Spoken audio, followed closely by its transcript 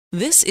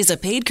This is a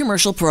paid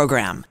commercial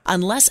program.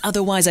 Unless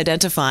otherwise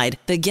identified,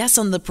 the guests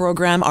on the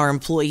program are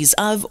employees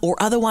of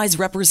or otherwise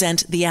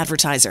represent the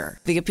advertiser.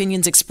 The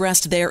opinions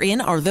expressed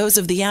therein are those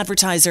of the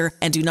advertiser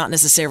and do not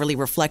necessarily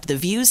reflect the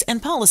views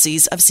and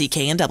policies of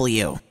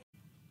CKNW.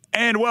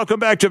 And welcome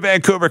back to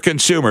Vancouver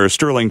Consumer.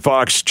 Sterling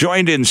Fox,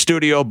 joined in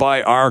studio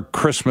by our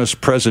Christmas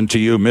present to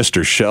you,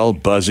 Mr. Shell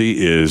Buzzy.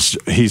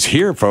 He's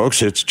here,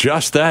 folks. It's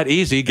just that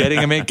easy getting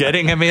him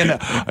in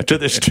to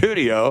the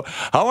studio.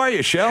 How are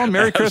you, Shell?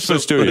 Merry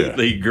Christmas to you.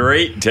 Absolutely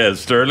great,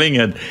 Sterling.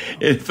 And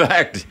in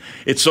fact,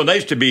 it's so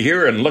nice to be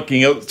here and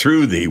looking out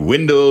through the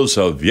windows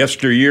of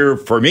yesteryear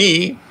for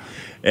me.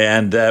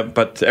 And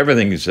but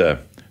everything's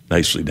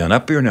nicely done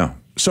up here now.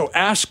 So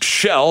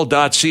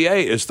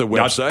askshell.ca is the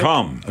website.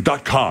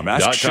 .com.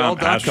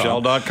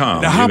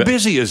 Askshell.com. Now, how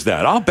busy is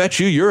that? I'll bet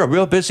you're a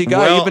real busy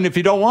guy, even if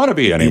you don't want to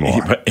be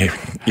anymore.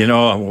 You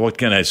know, what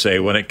can I say?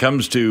 When it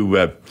comes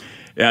to,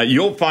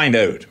 you'll find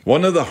out,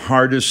 one of the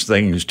hardest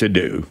things to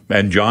do,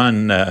 and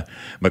John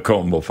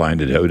McComb will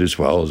find it out as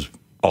well as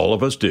all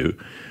of us do,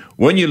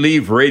 when you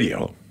leave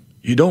radio,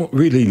 you don't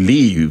really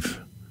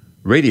leave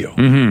radio.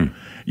 Mm-hmm.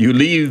 You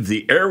leave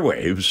the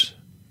airwaves,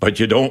 but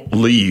you don't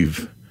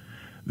leave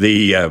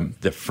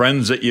the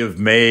friends that you've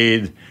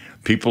made,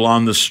 people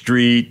on the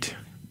street,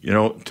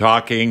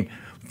 talking,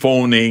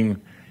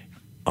 phoning,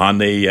 on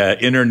the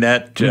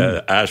internet,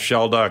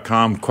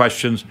 askshell.com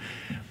questions.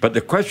 But the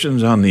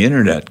questions on the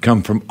internet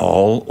come from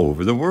all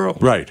over the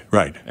world. Right.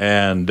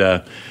 And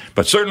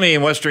but certainly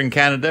in Western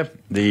Canada,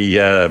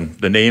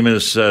 the name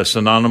is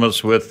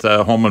synonymous with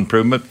home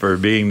improvement for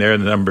being there a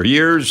number of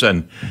years.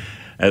 And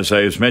as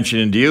I was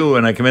mentioning to you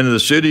when I come into the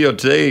studio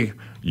today,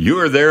 you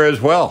are there as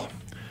well.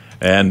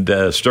 And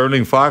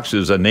Sterling Fox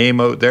is a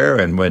name out there,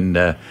 and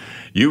when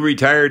you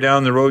retire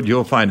down the road,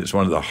 you'll find it's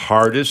one of the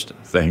hardest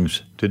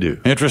things to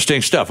do.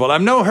 Interesting stuff. Well,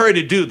 I'm no hurry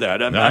to do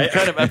that.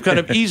 I'm kind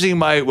of easing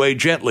my way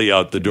gently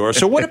out the door.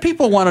 So what do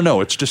people want to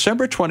know? It's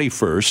December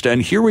 21st,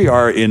 and here we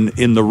are in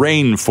the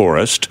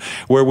rainforest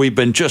where we've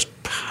been just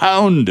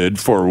pounded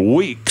for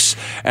weeks.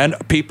 And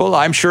people,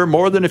 I'm sure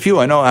more than a few,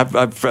 I know have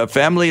a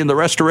family in the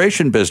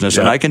restoration business,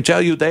 and I can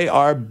tell you they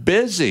are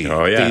busy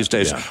these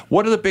days. Yeah.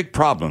 What are the big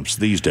problems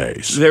these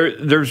days?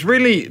 There's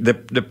really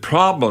the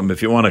problem,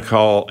 if you want to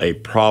call a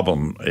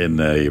problem in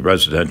a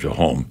residential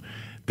home,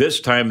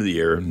 this time of the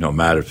year, no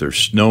matter if there's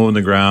snow on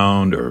the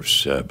ground or if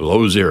it's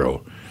below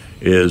zero,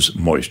 is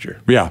moisture.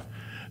 Yeah.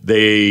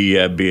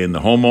 They, being the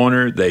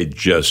homeowner, they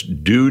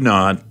just do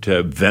not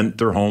vent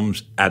their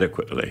homes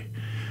adequately.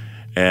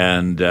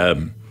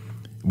 And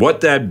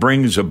what that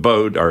brings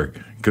about are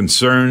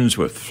concerns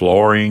with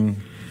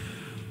flooring,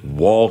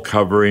 wall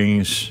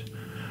coverings,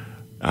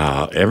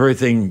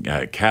 everything,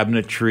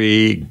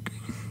 cabinetry,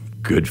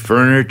 good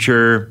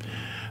furniture,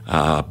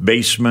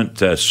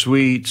 basement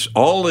suites.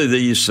 All of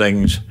these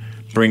things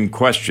bring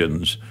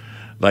questions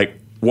like,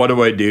 what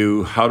do I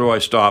do? How do I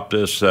stop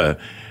this?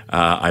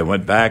 I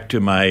went back to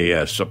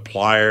my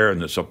supplier,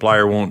 and the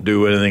supplier won't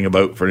do anything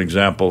about, for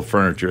example,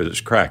 furniture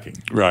that's cracking.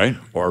 Right.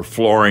 Or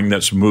flooring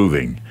that's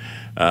moving,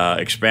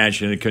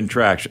 expansion and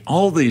contraction.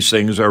 All these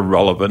things are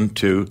relevant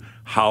to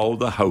how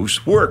the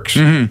house works.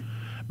 Mm-hmm.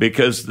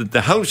 Because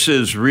the house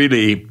is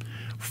really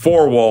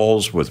four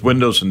walls with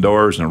windows and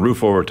doors and a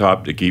roof over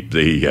top to keep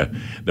the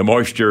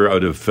moisture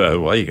out of,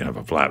 you can have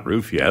a flat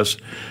roof, yes.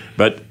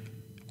 But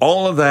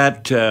all of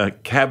that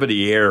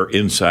cavity air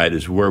inside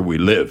is where we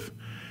live.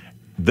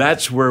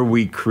 That's where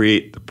we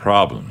create the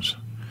problems.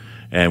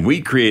 And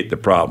we create the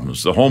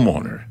problems, the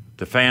homeowner,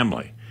 the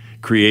family,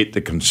 create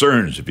the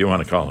concerns, if you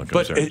want to call them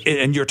concerns.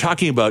 And you're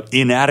talking about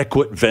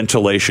inadequate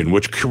ventilation,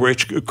 which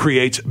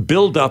creates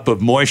buildup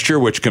of moisture,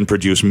 which can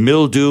produce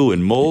mildew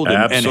and mold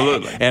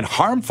and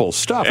harmful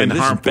stuff. And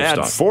this is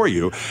bad for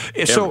you.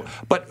 So,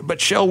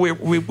 but Shell,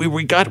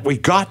 we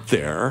got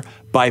there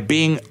by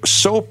being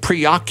so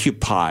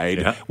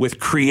preoccupied with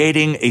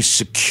creating a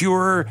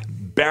secure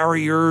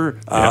barrier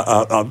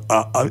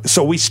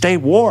so we stay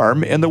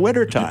warm in the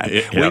wintertime.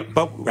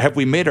 But have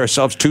we made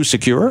ourselves too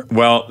secure?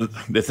 Well,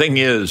 the thing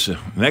is,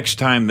 next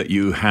time that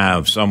you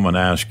have someone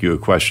ask you a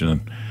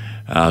question,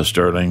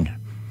 Sterling,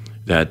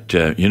 that,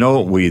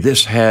 we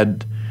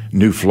had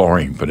new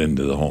flooring put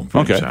into the home,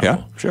 for example.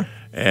 Yeah, sure.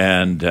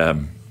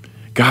 And,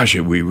 gosh,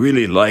 we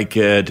really like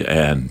it.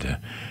 And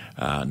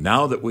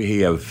now that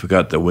we have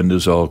got the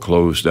windows all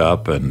closed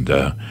up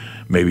and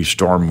maybe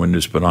storm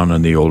windows put on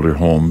in the older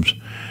homes,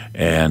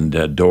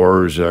 and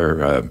doors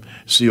are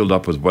sealed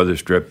up with weather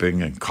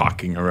stripping and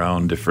caulking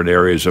around different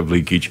areas of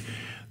leakage,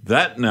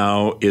 that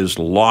now is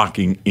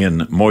locking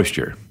in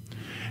moisture.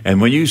 And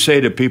when you say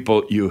to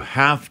people, you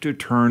have to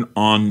turn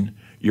on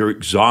your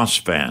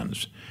exhaust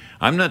fans,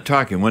 I'm not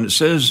talking, when it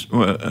says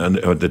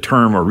the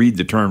term or read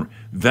the term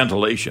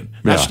ventilation,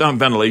 that's not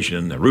ventilation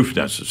in the roof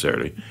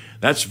necessarily.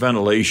 That's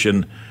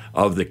ventilation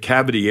of the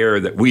cavity air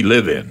that we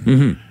live in.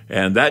 Mm-hmm.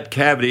 And that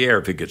cavity air,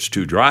 if it gets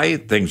too dry,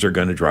 things are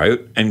going to dry out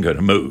and going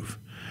to move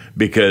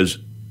because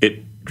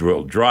it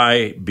will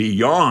dry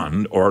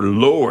beyond or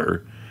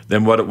lower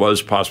than what it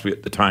was possibly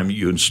at the time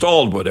you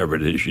installed whatever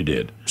it is you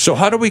did. So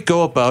how do we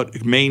go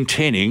about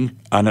maintaining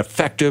an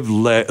effective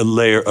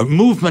a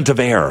movement of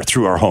air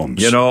through our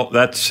homes? You know,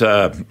 that's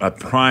a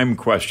prime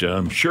question.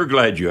 I'm sure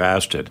glad you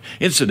asked it.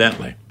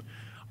 Incidentally,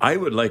 I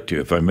would like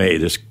to, if I may,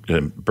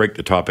 break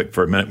the topic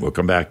for a minute. We'll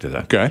come back to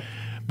that. Okay.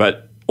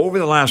 But over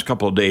the last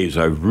couple of days,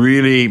 I've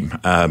really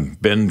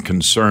been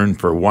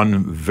concerned for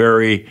one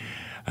very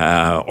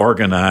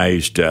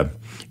organized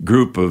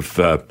group of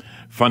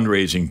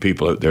fundraising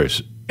people out there,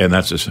 and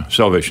that's the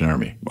Salvation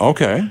Army.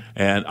 Okay.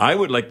 And I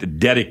would like to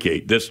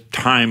dedicate this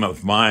time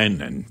of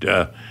mine and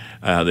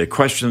the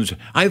questions.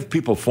 I have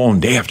people phone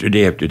day after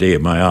day after day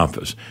in my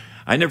office.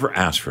 I never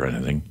ask for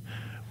anything.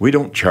 We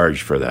don't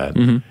charge for that.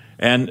 Mm-hmm.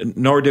 And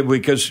nor did we,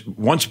 because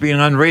once being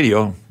on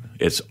radio,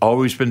 it's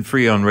always been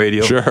free on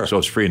radio. Sure. So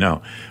it's free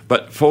now.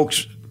 But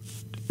folks,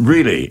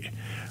 really,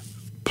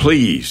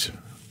 please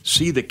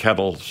see the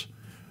kettles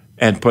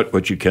and put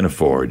what you can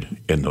afford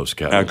in those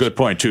kettles. Good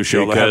point, too,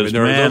 Shell. They're a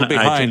little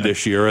behind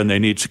this year, and they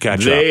need to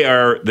catch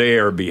up. They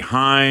are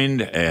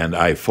behind, and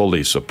I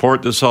fully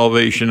support the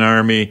Salvation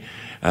Army.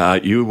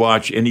 You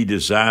watch any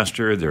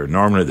disaster, they're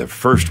normally the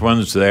first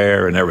ones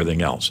there and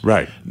everything else.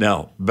 Right.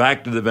 Now,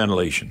 back to the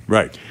ventilation.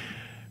 Right.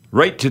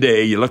 Right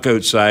today, you look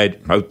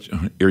outside, out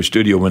your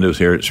studio windows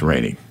here, it's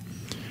raining.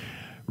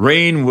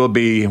 Rain will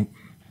be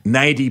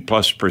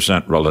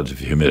 90+% relative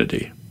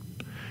humidity.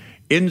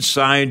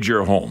 Inside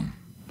your home,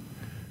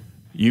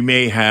 you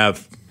may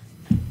have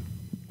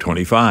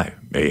 25,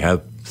 may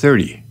have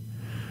 30.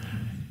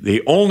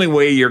 The only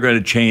way you're going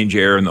to change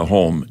air in the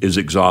home is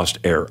exhaust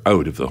air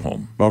out of the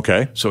home.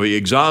 Okay. So you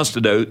exhaust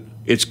it out,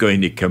 it's going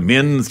to come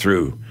in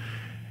through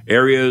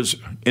areas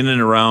in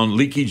and around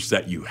leakage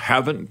that you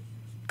haven't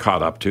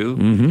caught up to.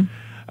 Mm-hmm.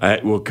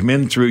 It will come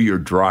in through your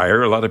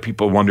dryer. A lot of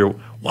people wonder,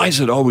 why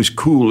is it always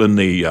cool in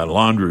the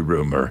laundry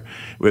room? Or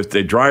with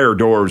the dryer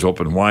doors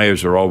open, why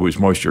is there always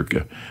moist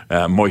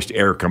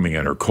air coming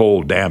in, or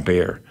cold, damp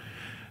air?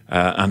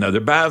 Another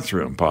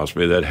bathroom,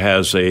 possibly, that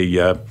has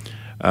an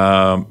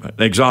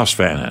exhaust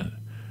fan in it.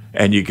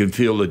 And you can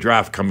feel the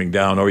draft coming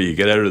down, or you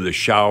get out of the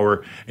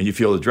shower and you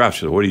feel the draft.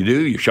 So what do?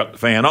 You shut the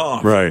fan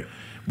off. Right.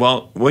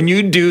 Well, when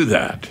you do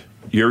that,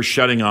 you're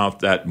shutting off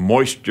that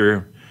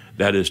moisture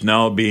that is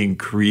now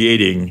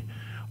creating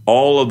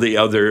all of the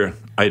other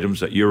items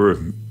that you were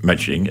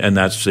mentioning, and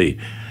that's the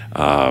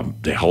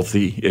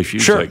healthy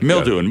issues. Sure, like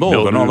mildew and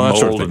mold and all that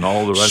sort of thing. And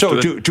all the rest so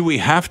of it. do we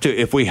have to,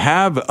 if we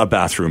have a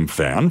bathroom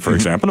fan, for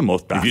example, and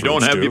most bathrooms if you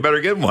don't have, you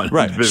better get one.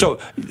 Right, so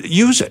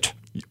use it.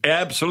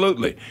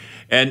 Absolutely.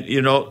 And,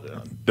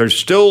 there's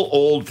still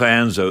old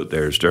fans out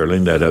there,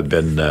 Sterling, that have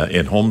been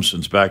in homes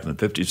since back in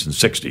the 50s and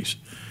 60s,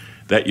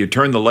 that you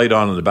turn the light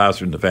on in the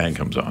bathroom, the fan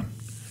comes on.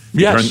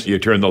 You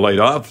turn the light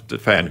off, the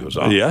fan goes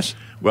off. Yes.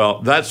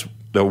 Well, that's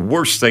the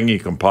worst thing you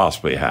can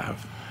possibly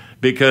have,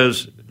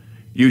 because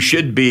you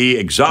should be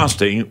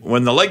exhausting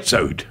when the light's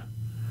out.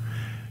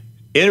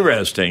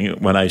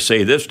 Interesting when I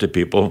say this to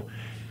people,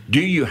 do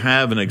you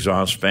have an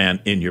exhaust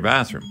fan in your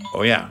bathroom?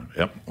 Oh, yeah.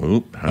 Yep.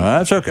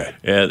 That's okay.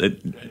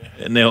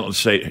 And they'll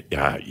say,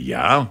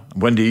 yeah.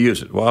 When do you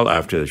use it? Well,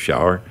 after the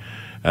shower.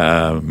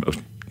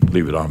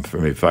 Leave it on for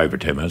maybe 5 or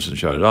 10 minutes and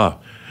shut it off.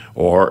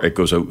 Or it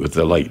goes out with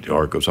the light,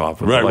 or it goes off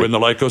with the light. Right, when the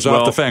light goes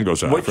off, the fan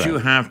goes off. What you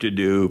have to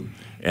do,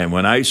 and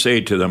when I say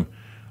to them,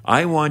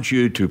 I want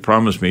you to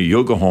promise me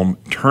you'll go home,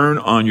 turn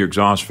on your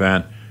exhaust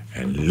fan,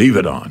 and leave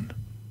it on.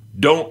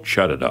 Don't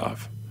shut it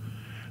off.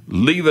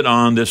 Leave it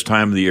on this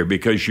time of the year,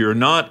 because you're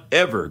not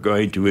ever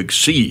going to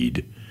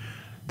exceed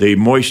the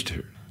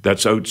moisture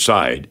that's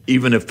outside,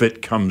 even if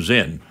it comes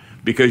in,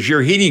 because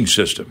your heating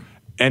system.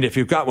 And if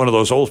you've got one of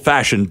those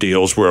old-fashioned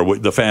deals where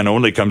the fan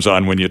only comes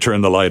on when you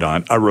turn the light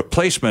on, a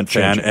replacement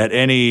fan at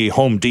any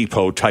Home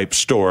Depot-type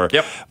store,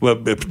 well,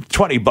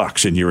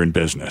 $20 and you're in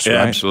business, right?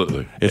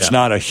 Absolutely. It's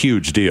not a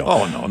huge deal.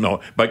 Oh,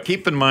 no. But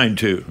keep in mind,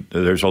 too,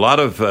 there's a lot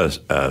of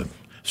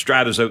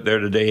stratas out there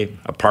today,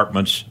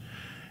 apartments,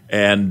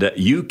 and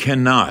you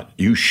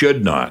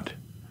should not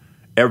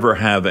ever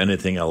have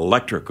anything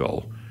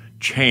electrical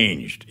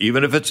changed,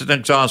 even if it's an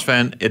exhaust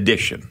fan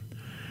addition.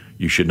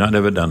 You should not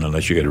have it done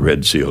unless you get a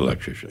Red Seal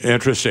electrician.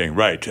 Interesting,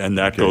 right. And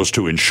that goes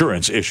to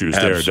insurance issues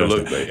there, doesn't it?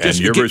 Absolutely. And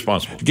you're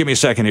responsible. Give me a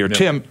second here. Yep.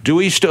 Tim, do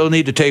we still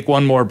need to take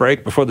one more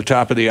break before the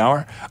top of the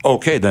hour?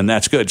 Okay, then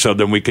that's good. So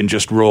then we can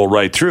just roll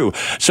right through.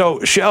 So,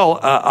 Shell,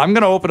 I'm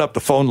going to open up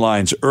the phone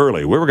lines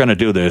early. We were going to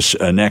do this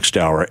next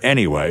hour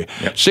anyway.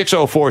 Yep.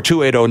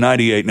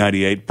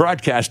 604-280-9898.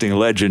 Broadcasting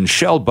legend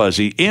Shell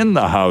Buzzy in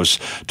the house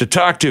to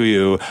talk to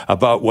you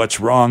about what's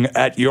wrong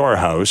at your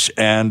house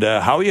and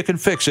how you can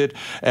fix it.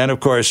 And,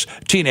 of course,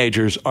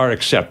 teenagers are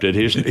accepted.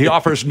 He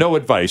offers no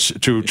advice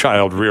to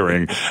child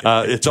rearing.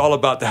 It's all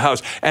about the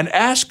house. And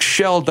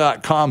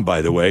AskShell.com,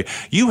 by the way,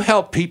 you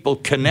help people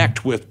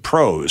connect with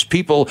pros,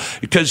 people,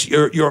 because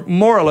you're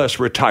more or less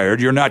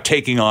retired. You're not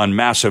taking on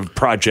massive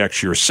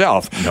projects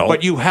yourself,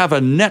 but you have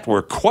a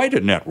network, quite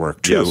a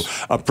network too,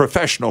 of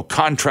professional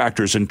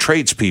contractors and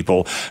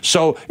tradespeople.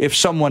 So if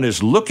someone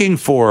is looking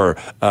for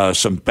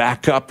some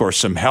backup or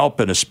some help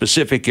in a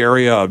specific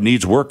area,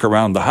 needs work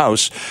around the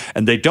house,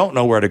 and they don't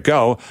know where to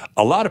go,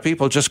 a lot of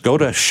people just go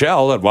to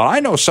Shell and, well, I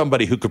know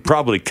somebody who could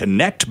probably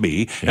connect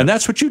me, and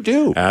that's what you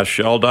do.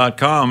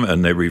 AskShell.com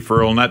and the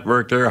referral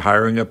network there,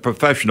 hiring a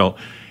professional.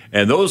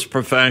 And those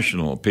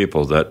professional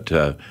people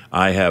that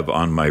I have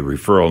on my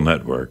referral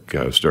network,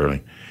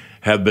 Sterling,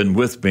 have been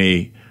with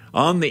me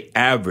on the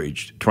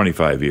average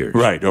 25 years.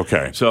 Right,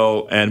 okay.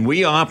 So, and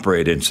we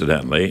operate,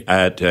 incidentally,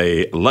 at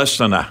a less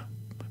than a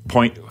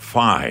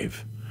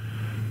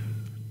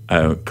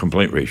 0.5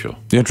 complaint ratio.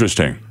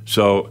 Interesting.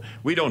 So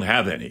we don't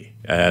have any.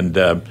 And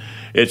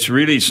it's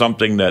really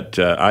something that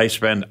I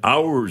spend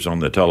hours on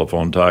the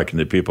telephone talking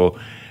to people.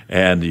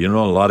 And, in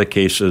a lot of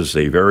cases,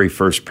 the very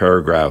first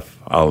paragraph,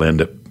 I'll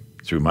end up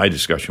through my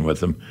discussion with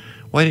them,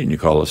 why didn't you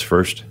call us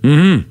first?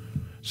 Mm-hmm.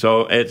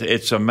 So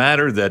it's a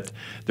matter that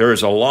there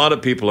is a lot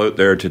of people out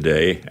there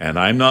today, and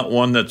I'm not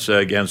one that's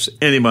against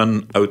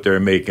anyone out there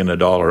making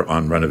 $1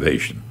 on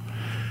renovation.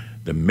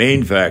 The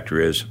main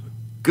factor is,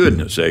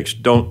 goodness sakes,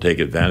 don't take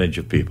advantage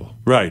of people.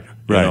 Right.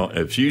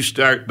 If you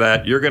start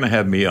that, you're going to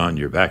have me on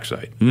your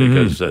backside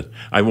because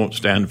I won't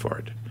stand for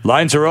it.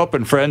 Lines are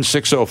open, friends,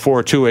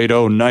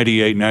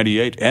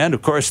 604-280-9898. And,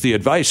 of course, the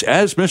advice,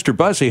 as Mr.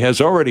 Buzzy has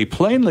already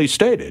plainly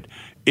stated,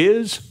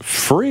 is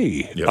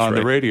free on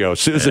the radio.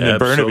 Susan and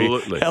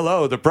Burnaby,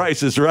 hello, the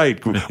price is right.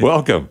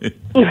 Welcome.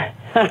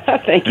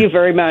 Thank you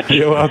very much.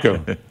 You're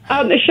welcome.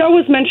 The show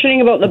was mentioning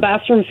about the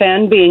bathroom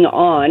fan being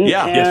on,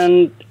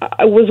 and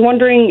I was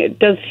wondering,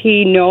 does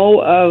he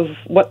know of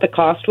what the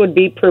cost would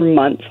be per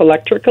month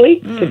electrically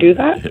to do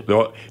that?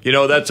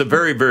 That's a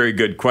very, very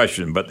good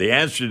question, but the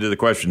answer to the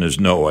question is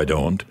no, I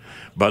don't.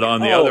 But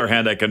on the other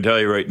hand, I can tell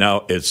you right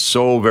now, it's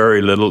so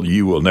very little,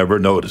 you will never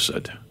notice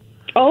it.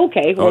 Oh,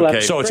 okay. Well,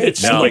 that's so great.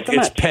 it's like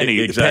it's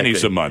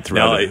pennies a month,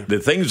 right? Now,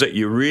 the things that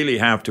you really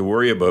have to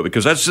worry about,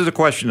 because that's the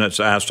question that's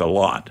asked a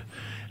lot.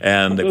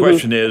 And the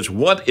question is,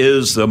 what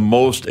is the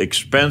most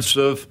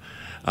expensive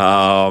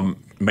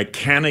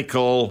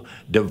mechanical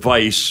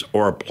device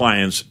or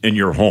appliance in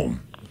your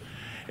home?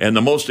 And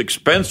the most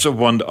expensive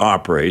one to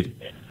operate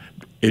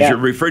is your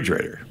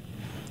refrigerator.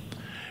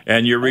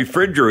 And your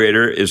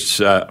refrigerator is,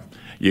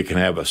 you can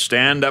have a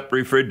stand-up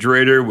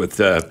refrigerator with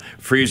a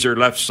freezer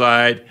left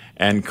side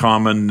and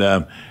common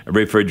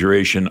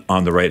refrigeration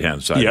on the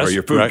right-hand side, where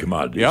your food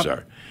commodities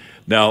are.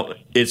 Now,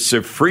 it's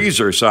the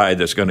freezer side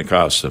that's going to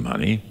cost the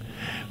money,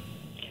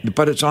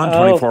 but it's on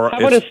 24 hours. How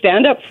about a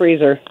stand-up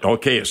freezer?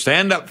 Okay, a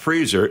stand-up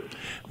freezer.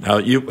 Now,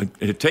 you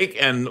take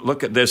and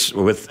look at this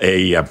with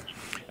a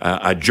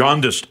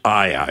jaundiced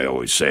eye, I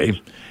always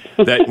say,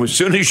 that as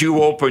soon as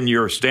you open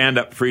your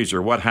stand-up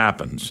freezer, what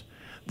happens?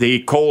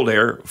 The cold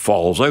air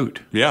falls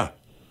out. Yeah.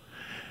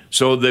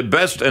 So the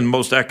best and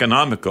most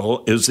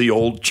economical is the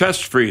old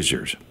chest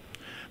freezers.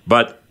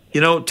 But,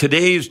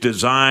 today's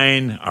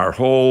design, our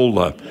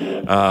whole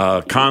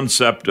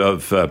concept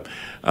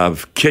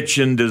of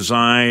kitchen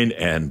design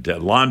and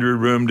laundry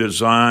room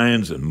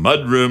designs and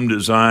mudroom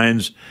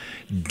designs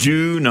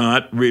do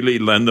not really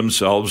lend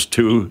themselves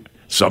to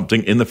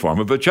something in the form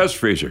of a chest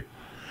freezer.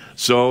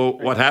 So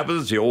what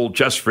happens? The old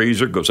chest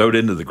freezer goes out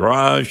into the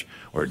garage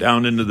or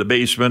down into the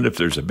basement if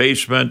there's a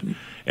basement,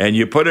 and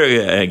you put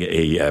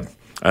a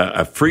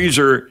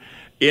freezer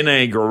in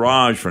a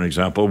garage, for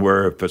example,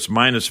 where if it's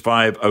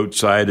 -5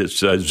 outside, it's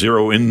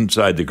 0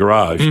 inside the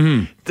garage.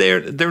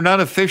 They're not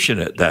efficient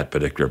at that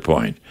particular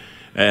point.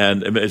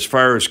 And as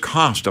far as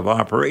cost of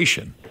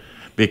operation,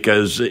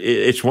 because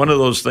it's one of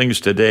those things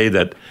today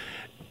that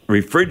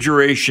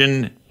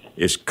refrigeration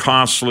is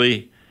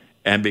costly,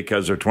 and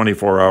because they're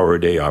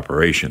 24-hour-a-day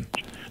operation.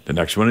 The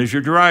next one is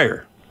your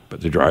dryer. But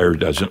the dryer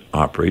doesn't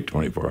operate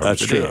 24 hours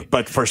That's a true. day.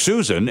 But for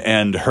Susan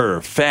and her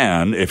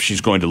fan, if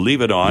she's going to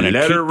leave it on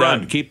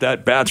and keep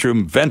that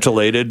bathroom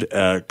ventilated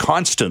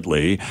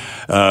constantly,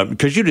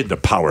 because you did the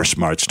Power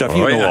Smart stuff,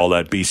 you know all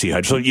that BC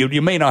Hydro. So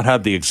you may not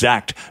have the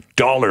exact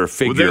dollar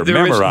figure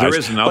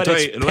memorized, but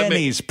it's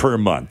pennies per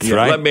month,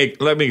 right?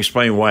 Let me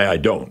explain why I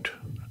don't.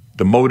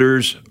 The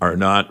motors are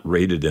not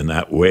rated in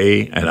that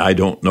way, and I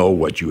don't know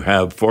what you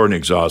have for an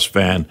exhaust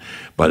fan,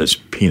 but it's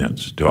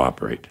peanuts to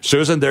operate.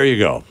 Susan, there you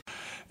go.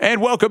 And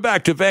welcome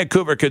back to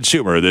Vancouver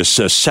Consumer, this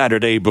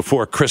Saturday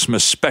before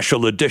Christmas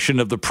special edition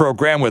of the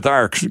program with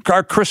our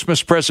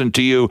Christmas present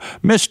to you,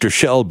 Mr.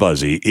 Shell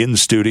Buzzy, in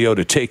studio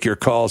to take your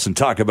calls and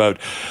talk about,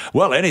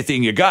 well,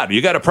 anything you got.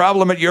 You got a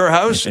problem at your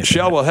house?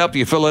 Shell will help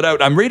you fill it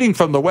out. I'm reading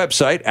from the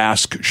website,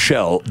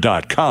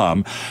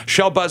 AskShell.com.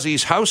 Shell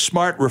Buzzy's House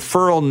Smart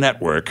Referral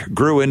Network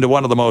grew into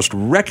one of the most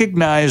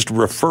recognized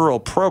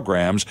referral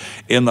programs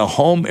in the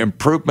home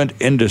improvement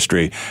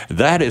industry.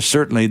 That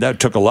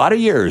took a lot of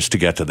years to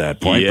get to that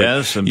point.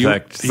 Yes, in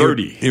fact,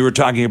 30. You were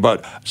talking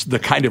about the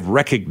kind of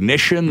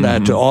recognition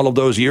that all of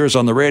those years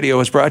on the radio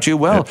has brought you.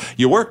 Well,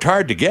 you worked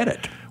hard to get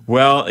it.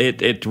 Well,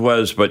 it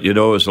was, but it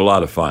was a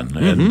lot of fun,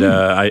 and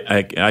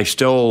I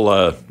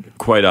still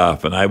quite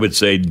often, I would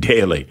say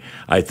daily,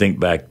 I think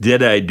back,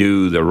 did I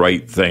do the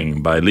right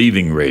thing by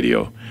leaving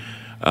radio?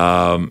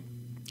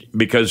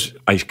 Because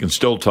I can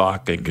still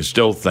talk, I can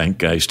still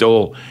think, I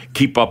still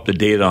keep up to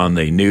date on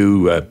the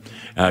new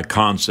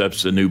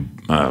concepts, the new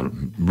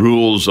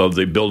rules of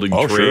the building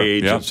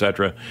trades,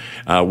 etc.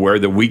 Where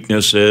the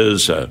weakness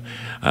is.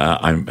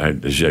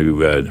 As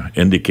you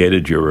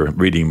indicated, you were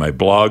reading my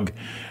blog,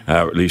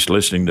 or at least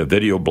listening to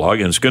video blog,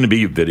 and it's going to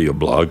be a video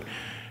blog.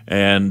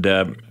 And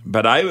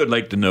but I would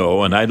like to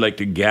know, and I'd like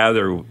to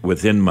gather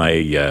within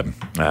my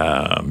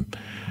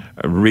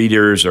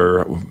readers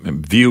or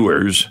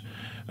viewers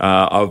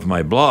of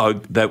my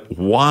blog, that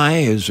why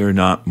is there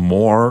not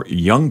more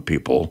young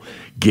people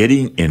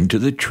getting into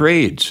the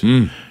trades?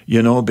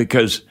 You know,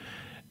 because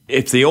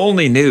if they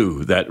only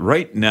knew that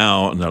right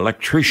now an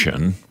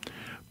electrician,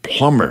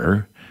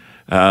 plumber,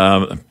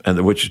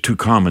 and which are two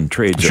common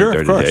trades out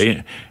there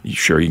today.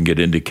 Sure, you can get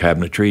into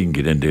cabinetry, you can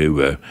get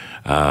into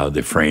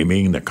the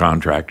framing, the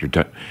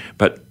contractor.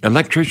 But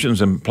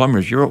electricians and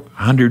plumbers, you're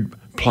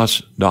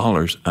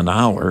 $100+ an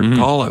hour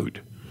call out.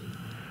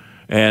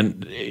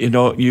 And, you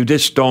know, you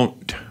just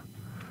don't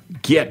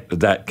get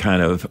that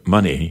kind of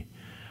money,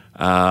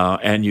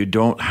 and you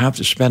don't have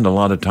to spend a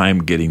lot of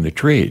time getting the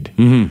trade.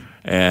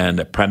 And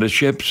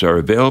apprenticeships are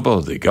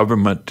available. The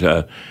government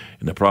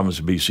in the province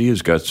of BC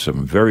has got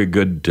some very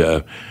good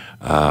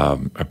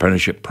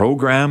apprenticeship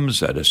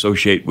programs that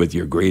associate with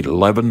your grade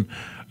 11.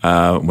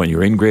 When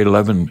you're in grade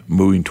 11,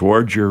 moving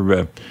towards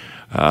your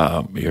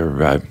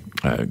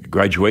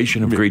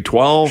graduation of grade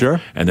 12.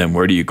 Sure. And then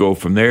where do you go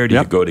from there? Do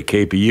you go to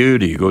KPU?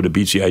 Do you go to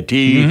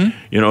BCIT?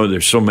 You know,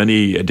 there's so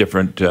many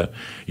different, you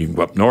can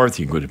go up north,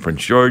 you can go to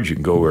Prince George, you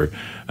can go where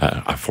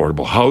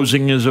affordable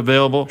housing is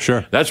available.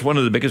 Sure. That's one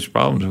of the biggest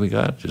problems we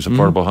got, is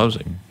affordable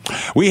housing.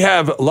 We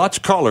have lots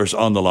of callers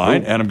on the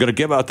line, and I'm going to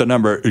give out the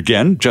number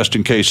again, just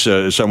in case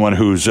someone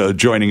who's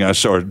joining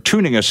us or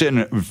tuning us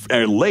in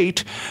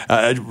late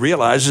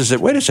realizes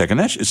that, wait a second,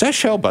 is that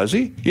Shell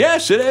Buzzy?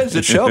 Yes, it is.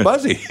 It's Shell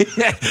Buzzy.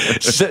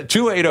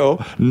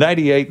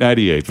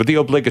 280-9898, with the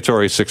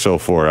obligatory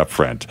 604 up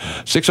front.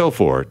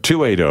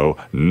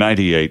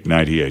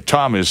 604-280-9898.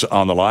 Tom is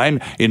on the line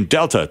in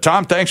Delta.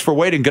 Tom, thanks for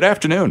waiting. Good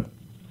afternoon.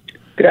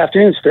 Good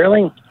afternoon,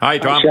 Sterling. Hi,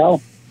 Tom.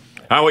 Michelle.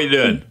 How are you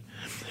doing?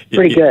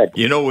 Pretty good.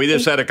 You know, we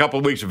just had a couple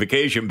of weeks of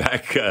vacation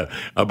back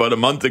about a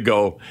month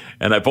ago,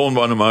 and I phoned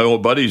one of my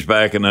old buddies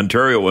back in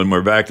Ontario when we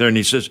were back there, and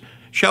he says,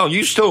 Shell,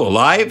 you still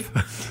alive?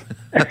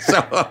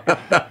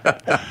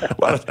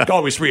 Well, it's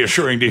always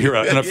reassuring to hear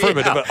an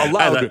affirmative,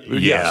 aloud.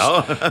 Yes.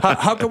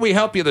 How can we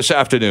help you this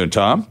afternoon,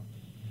 Tom?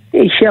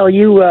 Hey, Shell,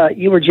 you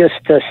were just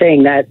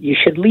saying that you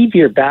should leave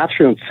your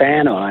bathroom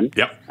fan on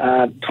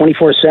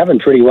 24/7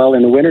 pretty well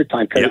in the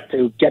wintertime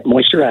to get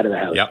moisture out of the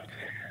house. Yep.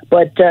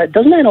 But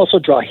doesn't that also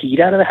draw heat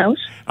out of the house?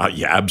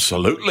 Yeah,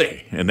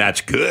 absolutely, and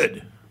that's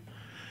good.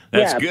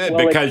 That's good,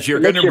 well, because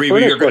you're going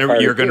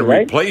to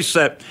replace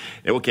that.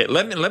 Okay,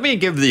 let me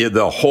give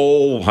the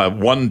whole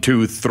 1,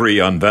 2, 3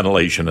 on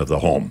ventilation of the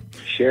home.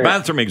 Sure.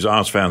 Bathroom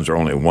exhaust fans are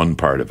only one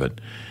part of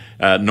it.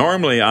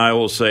 Normally, I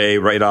will say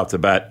right off the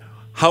bat,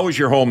 how is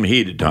your home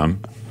heated,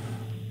 Tom?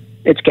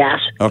 It's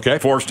gas. Okay.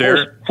 Forced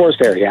air? Forced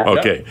air, yeah.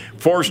 Okay.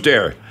 Forced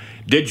air.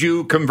 Did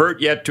you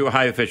convert yet to a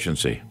high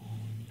efficiency?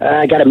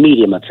 I got a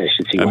medium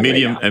efficiency. A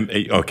medium.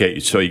 Right,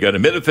 okay, so you got a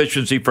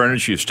mid-efficiency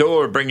furnace. You still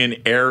are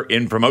bringing air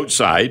in from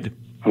outside,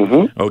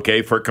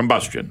 okay, for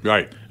combustion.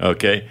 Right.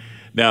 Okay.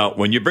 Now,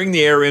 when you bring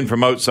the air in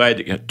from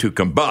outside to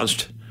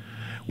combust,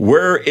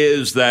 where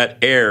is that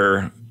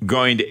air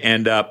going to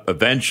end up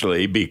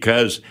eventually?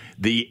 Because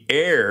the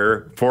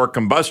air for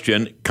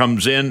combustion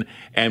comes in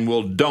and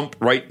will dump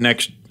right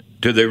next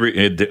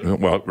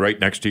to right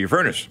next to your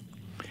furnace.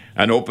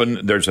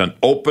 There's an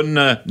open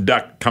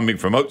duct coming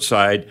from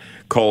outside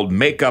called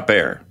make-up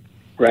air.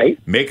 Right.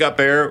 Make-up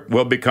air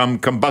will become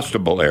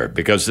combustible air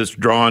because it's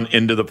drawn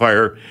into the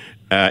fire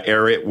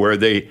area where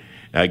the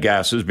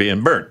gas is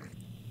being burnt.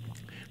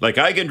 Like,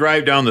 I can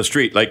drive down the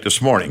street like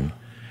this morning,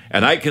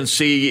 and I can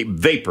see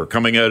vapor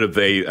coming out of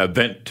a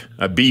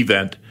B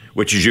vent,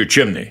 which is your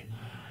chimney.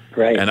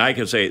 Right. And I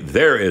can say,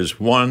 there is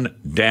one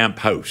damp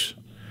house.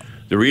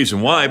 The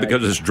reason why,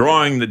 because it's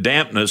drawing the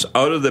dampness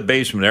out of the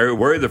basement area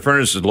where the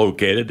furnace is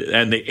located,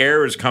 and the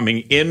air is coming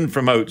in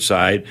from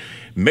outside,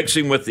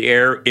 mixing with the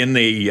air in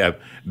the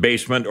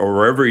basement or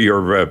wherever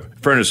your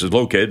furnace is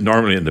located,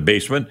 normally in the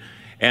basement,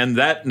 and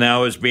that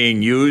now is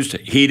being used,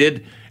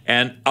 heated,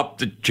 and up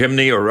the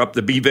chimney or up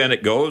the B vent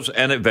it goes,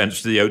 and it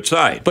vents to the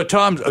outside. But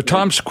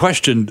Tom's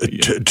question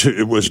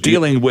was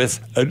dealing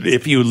with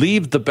if you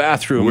leave the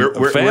bathroom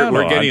fan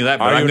we're getting that,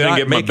 but I'm going to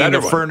give him a better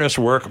one. The furnace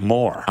work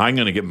more. I'm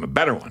going to give him a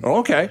better one.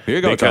 Okay, here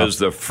you go, because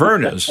Tom. The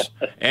furnace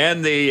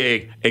and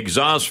the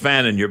exhaust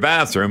fan in your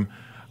bathroom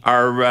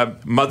are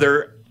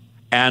mother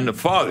and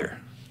father.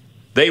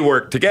 They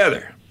work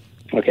together.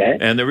 Okay.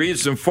 And the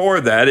reason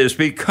for that is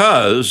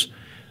because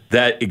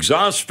that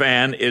exhaust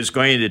fan is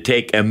going to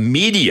take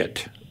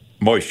immediate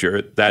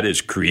moisture that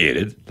is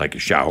created, like a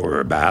shower or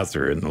a bath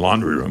or in the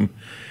laundry room.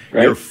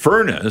 Right. Your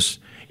furnace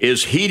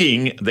is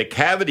heating the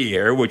cavity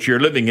air which you're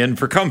living in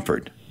for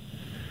comfort.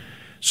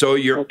 So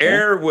your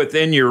air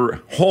within your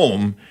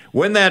home,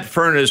 when that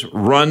furnace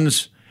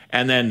runs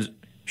and then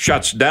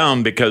shuts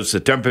down because the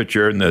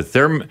temperature and the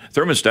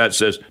thermostat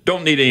says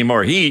don't need any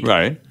more heat.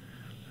 Right.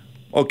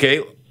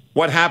 Okay,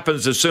 what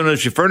happens as soon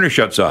as your furnace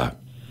shuts off?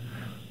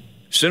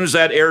 As soon as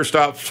that air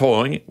stops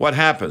flowing, what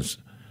happens?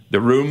 The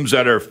rooms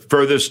that are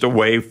furthest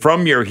away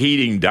from your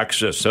heating duct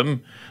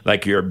system,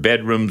 like your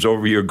bedrooms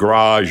over your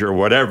garage or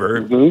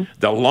whatever,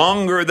 the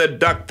longer the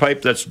duct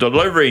pipe that's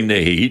delivering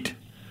the heat,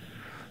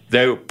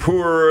 the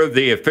poorer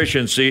the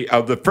efficiency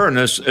of the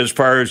furnace as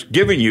far as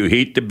giving you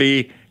heat to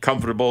be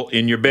comfortable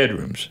in your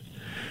bedrooms.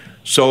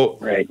 So,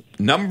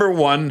 number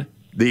one,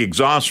 the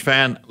exhaust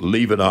fan,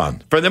 leave it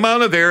on. For the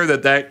amount of air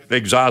that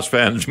exhaust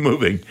fan is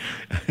moving,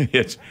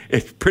 it's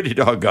pretty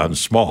doggone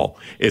small.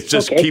 It's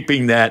just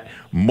keeping that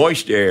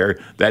moist air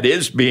that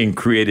is being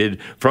created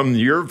from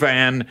your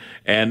fan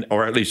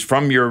or at least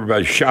from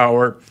your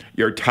shower,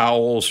 your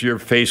towels, your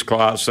face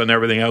cloths, and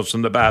everything else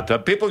in the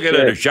bathtub. People get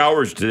out of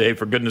showers today,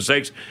 for goodness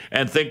sakes,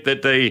 and think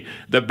that the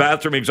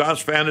bathroom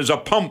exhaust fan is a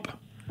pump.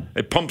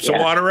 It pumps the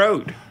water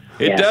out.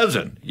 It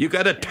doesn't. You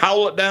got to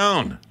towel it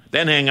down,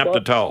 then hang up the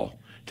towel.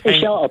 Hey,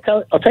 Shell,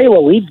 I'll tell you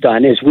what we've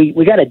done is we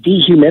got a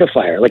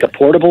dehumidifier, like a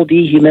portable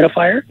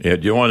dehumidifier. Yeah,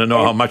 do you want to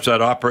know how much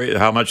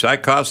that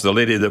costs? The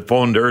lady that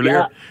phoned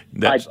earlier?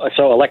 Yeah,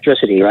 so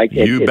electricity, right?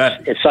 You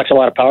bet. It sucks a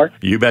lot of power.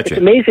 You betcha.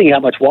 It's amazing how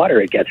much water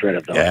it gets rid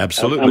of, though. Yeah,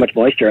 absolutely. How much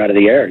moisture out of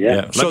the air,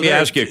 Let me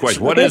ask you a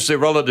question. What is the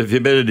relative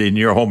humidity in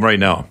your home right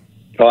now?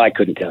 Oh, I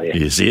couldn't tell you.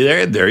 You see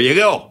there? There you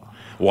go.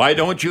 Why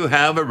don't you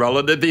have a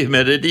relative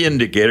humidity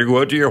indicator?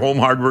 Go out to your home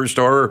hardware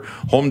store, or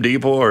Home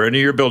Depot, or any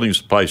of your building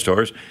supply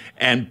stores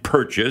and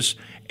purchase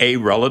a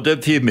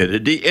relative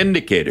humidity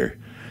indicator.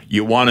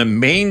 You want to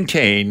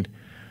maintain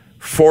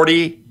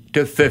 40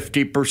 to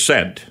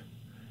 50%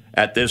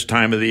 at this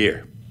time of the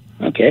year.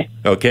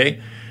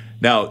 Okay?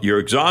 Now, your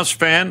exhaust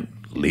fan,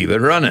 leave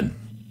it running.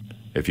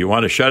 If you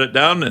want to shut it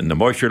down and the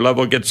moisture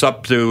level gets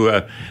up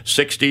to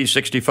 60,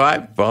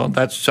 65, well,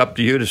 that's up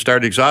to you to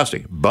start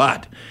exhausting.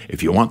 But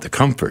if you want the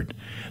comfort,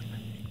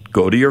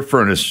 go to your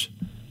furnace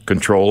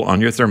control on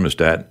your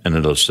thermostat, and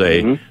it'll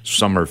say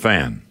summer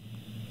fan.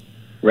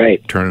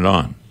 Right. Turn it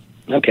on.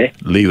 Okay.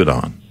 Leave it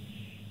on.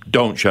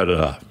 Don't shut it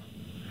off.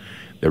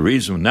 The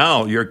reason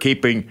now you're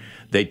keeping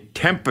the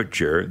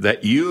temperature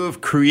that you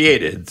have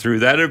created through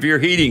that of your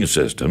heating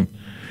system,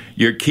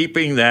 you're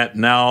keeping that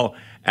now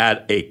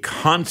at a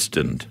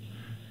consistent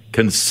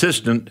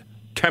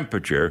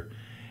temperature.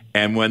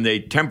 And when the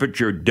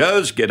temperature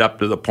does get up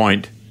to the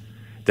point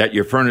that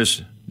your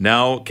furnace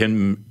now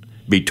can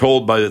be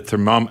told by your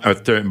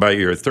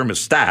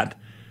thermostat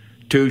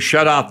to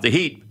shut off the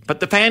heat, but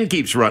the fan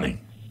keeps running.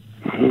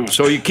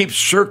 So you keep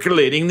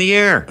circulating the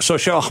air. So,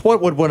 Shell,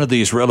 what would one of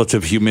these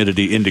relative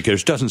humidity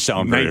indicators? Doesn't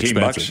sound very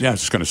expensive. $19. Yeah, I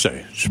was going to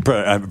say it's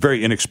a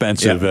very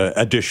inexpensive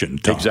addition.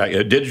 Tom.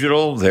 Exactly,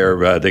 digital.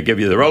 They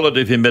give you the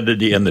relative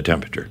humidity and the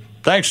temperature.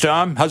 Thanks,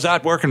 Tom. How's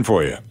that working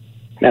for you?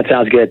 That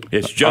sounds good.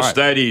 It's just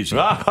that easy.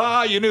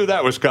 You knew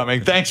that was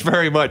coming. Thanks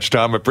very much,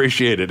 Tom.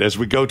 Appreciate it. As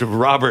we go to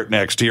Robert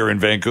next here in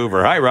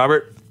Vancouver. Hi,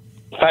 Robert.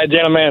 Hi,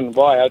 gentlemen.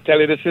 Boy, I'll tell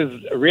you, this is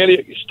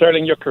really,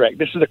 Sterling, you're correct.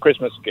 This is a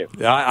Christmas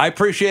gift. I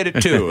appreciate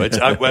it, too.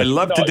 I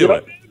love to do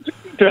it.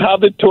 To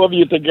have the two of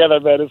you together,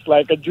 man, it's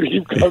like a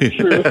dream come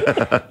true.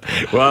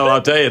 Well,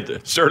 I'll tell you,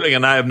 Sterling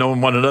and I have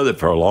known one another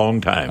for a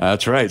long time.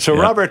 That's right. So,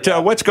 Robert,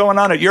 what's going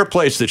on at your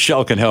place that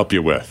Shell can help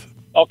you with?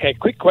 Okay,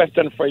 quick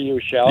question for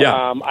you, Shell.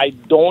 Yeah. I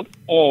don't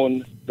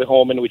own the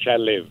home in which I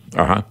live.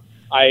 Uh-huh.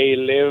 I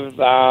live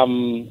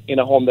in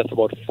a home that's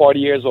about 40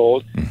 years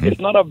old. Mm-hmm.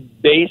 It's not a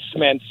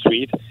basement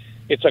suite.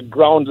 It's a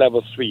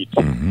ground-level suite.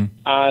 Mm-hmm.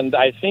 And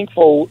I think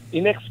for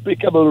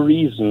inexplicable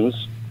reasons,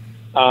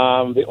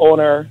 the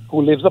owner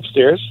who lives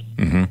upstairs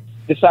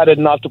decided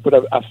not to put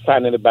a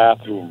fan in the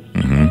bathroom.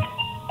 Mm-hmm.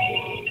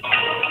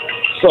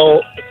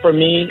 So, for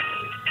me,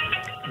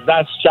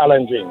 that's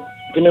challenging.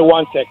 Give me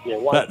one sec here.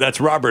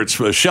 That's Robert's.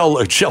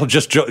 Shell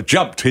just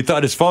jumped. He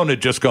thought his phone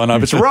had just gone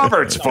off. It's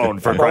Robert's phone,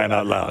 for crying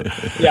out loud.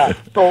 Yeah.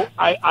 So,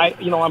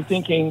 I'm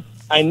thinking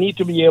I need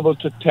to be able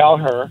to tell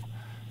her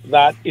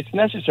that it's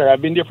necessary.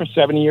 I've been there for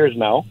 7 years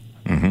now,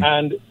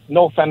 and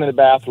no fan in the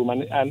bathroom,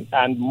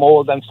 and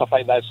mold and stuff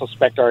like that I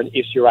suspect are an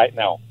issue right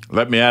now.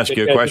 Let me ask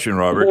you a question,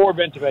 Robert. More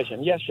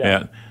ventilation. Yes, Chef.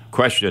 Yeah.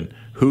 Question.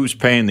 Who's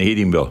paying the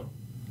heating bill?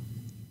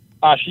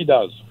 She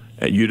does.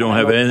 You don't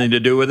have anything to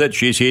do with it?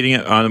 She's heating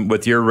it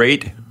with your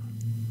rate?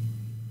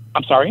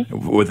 I'm sorry?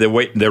 With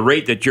the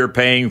rate that you're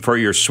paying for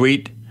your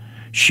suite?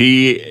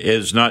 She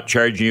is not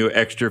charging you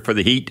extra for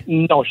the heat?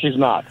 No, she's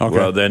not. Okay.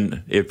 Well,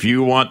 then, if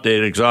you want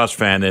an exhaust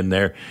fan in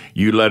there,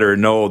 you let her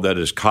know that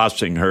it's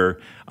costing her,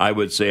 I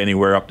would say,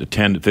 anywhere up to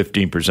 10 to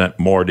 15%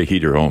 more to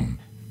heat her home.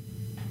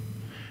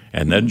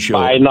 And then she'll...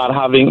 By not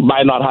having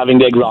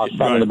the exhaust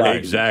fan in the back.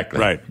 Exactly.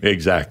 Right.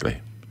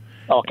 Exactly.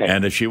 Okay.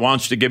 And if she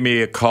wants to give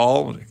me a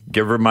call,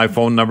 give her my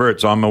phone number.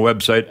 It's on my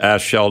website,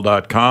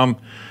 askshell.com,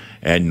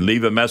 and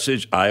leave a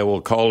message. I will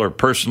call her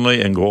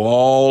personally and go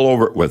all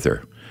over it with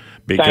her.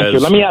 Because, thank you.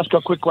 Let me ask you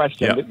a quick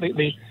question.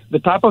 Yeah. The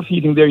type of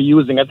heating they're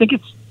using, I think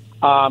it's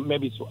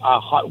maybe it's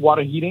hot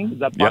water heating. Is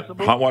that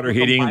possible? Hot water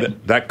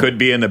heating. That could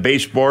be in the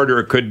baseboard or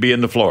it could be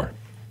in the floor.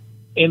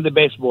 In the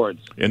baseboards.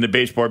 In the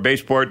baseboard,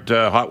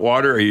 hot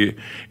water. If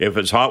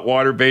it's hot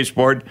water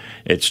baseboard,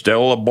 it's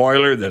still a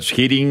boiler that's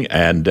heating,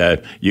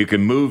 and you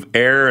can move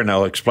air. And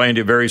I'll explain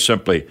to you very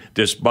simply.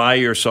 Just buy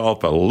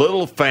yourself a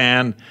little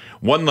fan,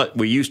 one that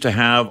we used to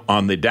have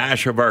on the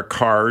dash of our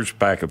cars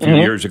back a few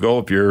years ago.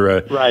 If you're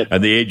at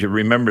the age of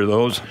remember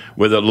those,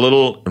 with a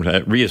little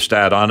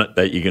rheostat on it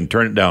that you can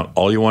turn it down.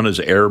 All you want is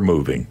air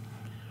moving.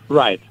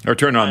 Right. Or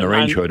turn on the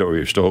range hood over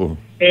your stove.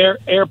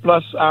 Air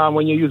plus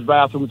when you use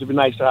bathrooms, it'd be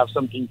nice to have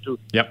something to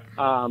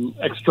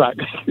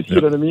extract. You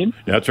know what I mean?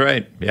 That's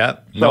right. Yeah.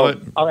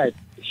 So, all right.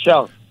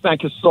 Shell,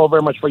 thank you so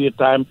very much for your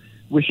time.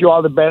 Wish you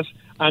all the best.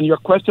 And your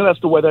question as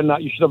to whether or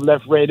not you should have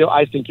left radio,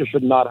 I think you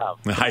should not have.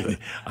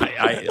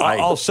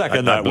 I'll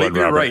second that one,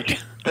 Robert. Right.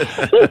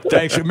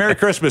 Thanks. Merry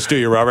Christmas to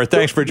you, Robert.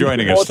 Thanks for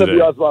joining us today. Both of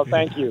you as well.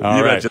 Thank you.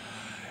 All right.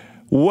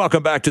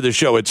 Welcome back to the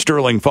show. It's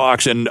Sterling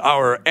Fox and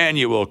our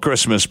annual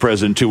Christmas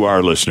present to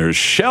our listeners.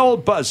 Shell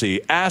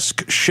Buzzy,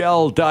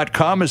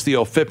 AskShell.com is the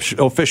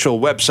official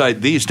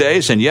website these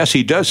days. And yes,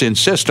 he does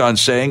insist on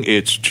saying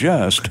it's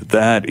just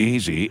that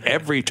easy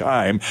every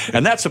time.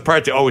 And that's the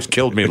part that always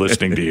killed me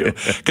listening to you.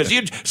 Because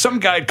some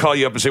guy'd call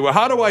you up and say, well,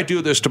 how do I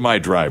do this to my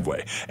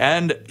driveway?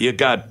 And you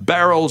got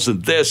barrels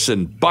and this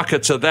and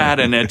buckets of that,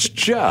 and it's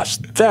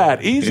just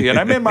that easy. And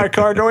I'm in my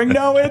car going,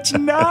 no, it's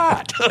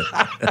not.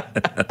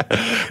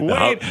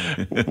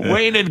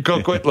 Wayne in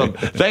Coquitlam.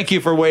 Thank you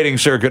for waiting,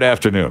 sir. Good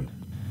afternoon.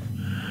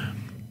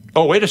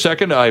 Oh, wait a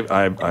second.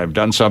 I've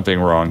done something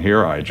wrong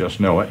here. I just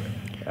know it.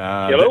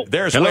 Hello?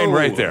 There's Wayne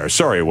right there.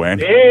 Sorry, Wayne.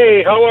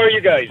 Hey, how are you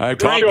guys?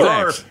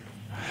 Thanks.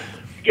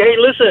 Hey,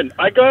 listen,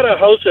 I got a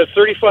house at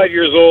 35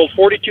 years old,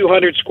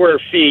 4,200 square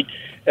feet,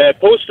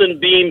 post and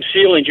beam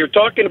ceilings. You're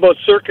talking about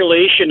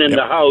circulation in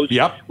the house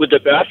with the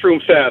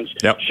bathroom fans.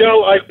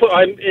 Shell,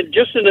 I'm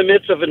just in the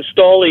midst of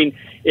installing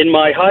in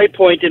my high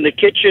point in the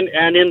kitchen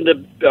and in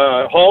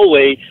the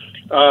hallway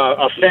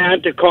a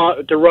fan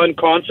to run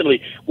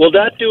constantly. Will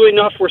that do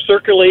enough for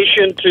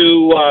circulation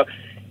to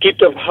keep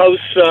the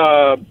house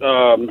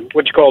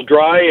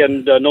dry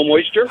and no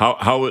moisture?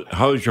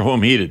 How is your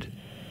home heated?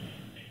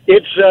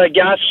 It's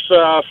gas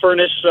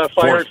furnace,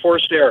 fired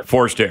forced air.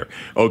 Forced air.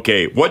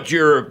 Okay. What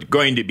you're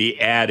going to be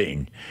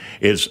adding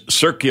is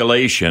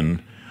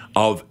circulation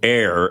of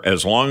air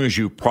as long as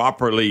you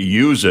properly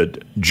use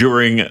it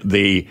during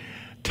the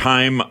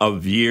time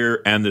of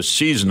year and the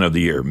season of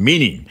the year.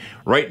 Meaning,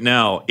 right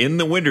now, in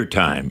the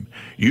wintertime,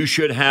 you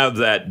should have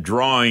that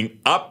drawing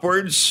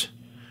upwards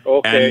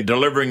and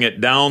delivering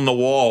it down the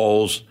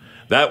walls.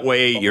 That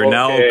way, you're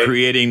now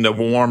creating the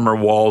warmer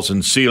walls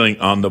and ceiling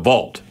on the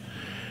vault.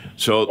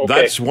 So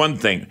that's one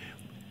thing.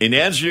 In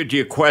answer to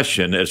your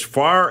question, as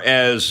far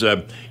as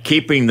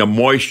keeping the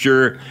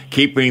moisture,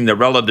 keeping the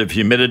relative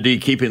humidity,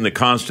 keeping the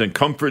constant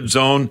comfort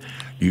zone,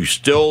 you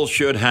still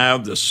should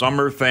have the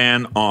summer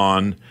fan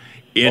on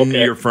in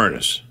your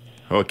furnace.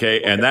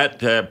 And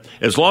that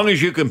as long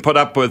as you can put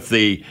up with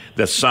the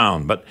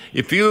sound. But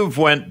if you've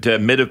went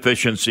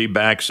mid-efficiency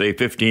back, say,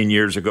 15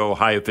 years ago,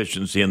 high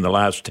efficiency in the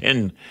last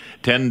 10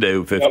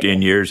 to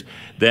 15 years,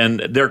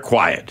 then they're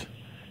quiet.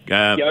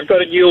 I've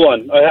got a new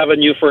one. I have a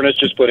new furnace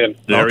just put in.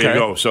 There you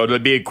go. So it'll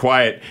be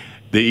quiet.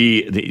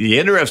 The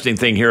interesting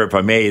thing here, if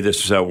I may,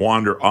 this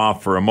wander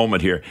off for a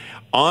moment here.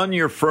 On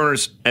your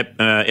furnace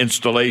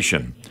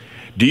installation,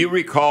 do you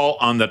recall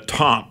on the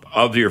top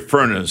of your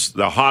furnace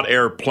the hot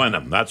air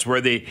plenum? That's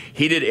where the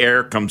heated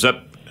air comes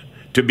up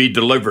to be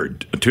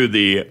delivered to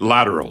the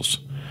laterals.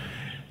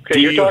 Okay,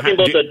 you're talking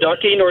about the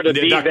ducting or the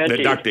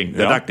venting?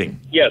 The ducting.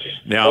 Yes.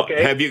 Now,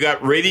 have you got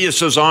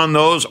radiuses on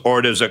those,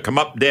 or does it come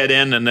up dead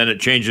end and then it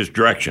changes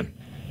direction?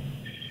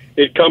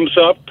 It comes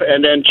up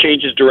and then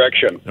changes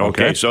direction.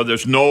 Okay, so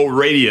there's no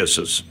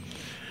radiuses.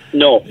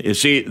 No. You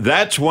see,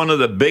 that's one of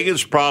the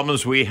biggest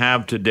problems we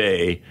have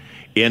today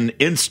in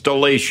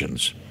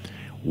installations.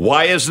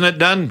 Why isn't it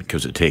done?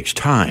 Because it takes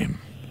time.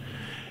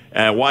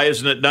 Why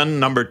isn't it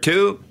done? Number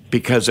two,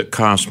 because it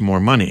costs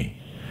more money.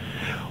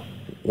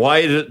 Why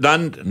is it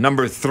done?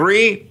 Number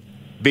three,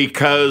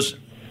 because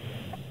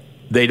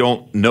they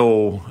don't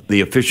know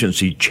the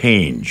efficiency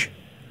change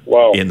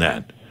in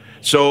that.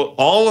 So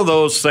all of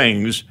those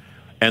things,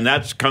 and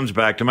that comes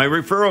back to my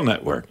referral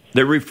network.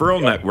 The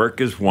referral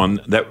network is one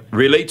that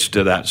relates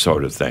to that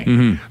sort of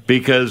thing.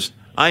 Because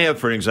I have,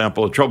 for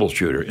example, a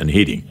troubleshooter in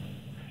heating.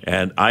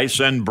 And I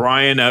send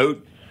Brian out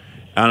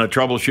on a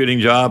troubleshooting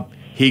job.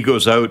 He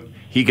goes out.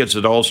 He gets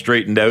it all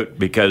straightened out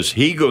because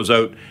he goes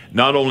out,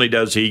 not only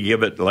does he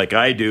give it like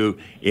I do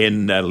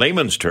in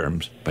layman's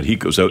terms, but he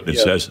goes out and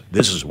says,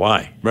 this is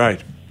why.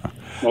 Right.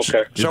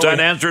 Okay. Did that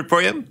answer it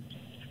for you?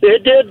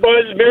 It did,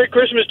 Buzz. Merry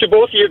Christmas to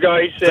both of you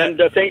guys,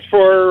 and thanks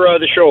for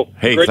the show.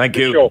 Hey, thank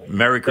you.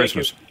 Merry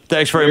Christmas.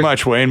 Thanks very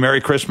much, Wayne.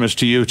 Merry Christmas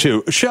to you,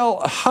 too.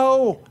 Shell,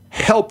 how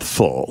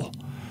helpful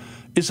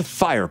is a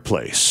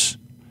fireplace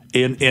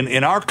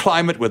in our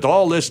climate with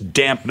all this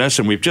dampness,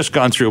 and we've just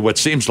gone through what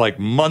seems like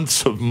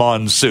months of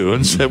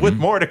monsoons with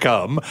more to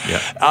come?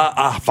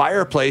 A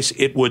fireplace,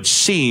 it would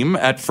seem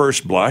at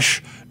first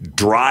blush,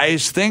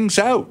 dries things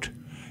out.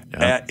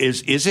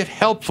 Is it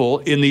helpful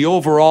in the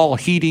overall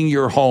heating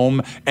your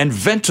home and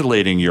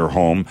ventilating your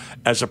home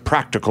as a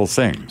practical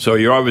thing? So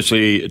you're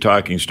obviously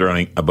talking,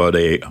 Sterling, about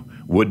a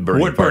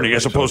wood-burning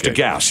as opposed to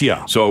gas,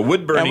 yeah. So a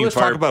wood-burning let's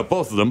talk about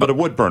both of them, but a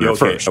wood-burner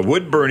first. A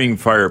wood-burning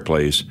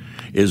fireplace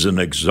is an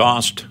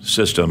exhaust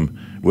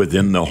system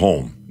within the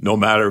home, no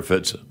matter if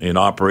it's in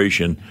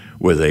operation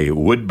with a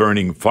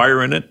wood-burning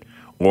fire in it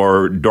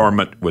or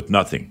dormant with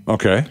nothing.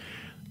 Okay.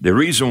 The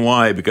reason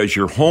why, because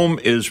your home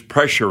is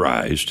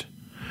pressurized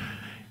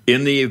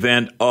in the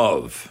event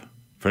of,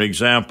 for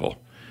example,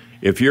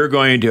 if you're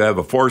going to have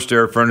a forced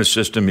air furnace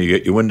system, you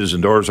get your windows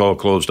and doors all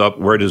closed up,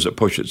 where does it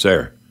push its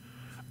air?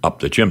 Up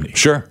the chimney.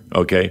 Sure.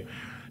 Okay.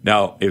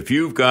 Now, if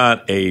you've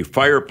got a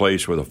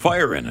fireplace with a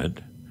fire in it,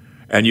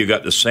 and you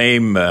got the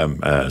same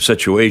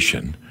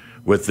situation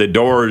with the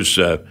doors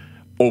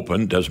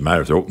open, doesn't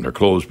matter if they're open or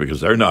closed because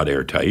they're not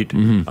airtight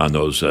on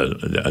those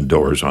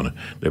doors.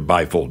 They're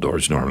bifold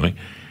doors normally.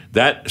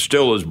 That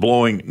still is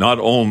blowing not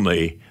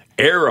only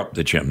air up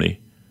the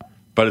chimney,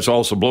 but it's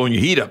also blowing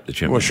heat up the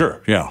chimney. Well,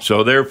 sure, yeah.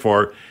 So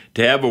therefore,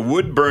 to have a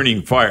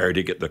wood-burning fire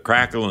to get the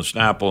crackle and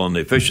snapple and the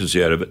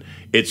efficiency out of it,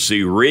 it's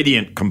the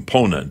radiant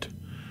component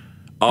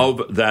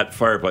of that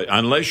fireplace.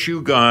 Unless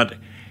you got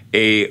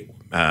a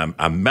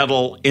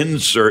metal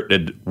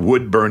inserted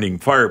wood-burning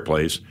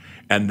fireplace,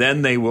 and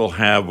then they will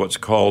have what's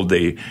called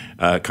the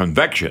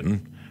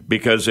convection,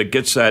 because it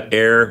gets that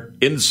air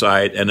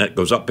inside and it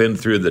goes up in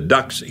through the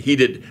ducts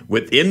heated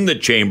within the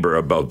chamber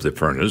above the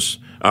furnace.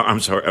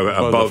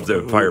 Above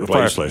the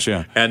fireplace.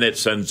 Yeah. And it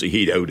sends the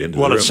heat out into the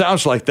room. Well, it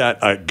sounds like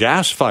that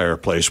gas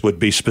fireplace would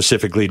be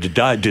specifically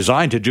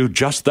designed to do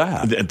just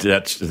that.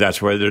 That's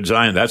why they're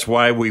designed. That's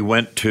why we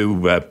went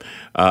to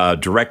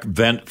direct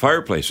vent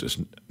fireplaces,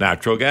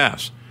 natural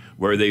gas,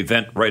 where they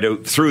vent right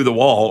out through the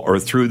wall or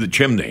through the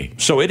chimney.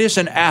 So it is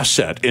an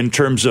asset in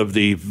terms of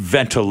the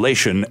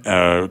ventilation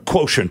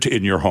quotient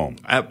in your home.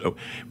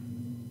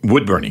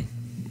 Wood burning.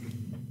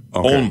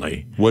 Okay.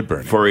 Only wood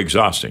burning for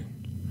exhausting.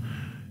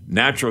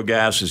 Natural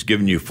gas is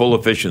giving you full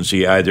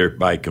efficiency either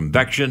by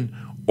convection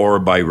or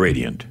by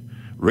radiant.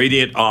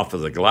 Radiant off of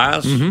the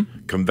glass,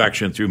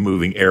 convection through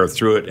moving air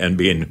through it and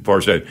being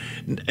forced out.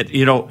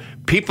 You know,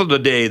 people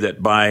today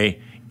that buy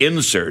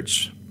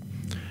inserts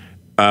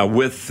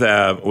with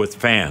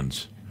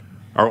fans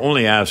are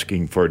only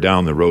asking for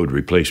down-the-road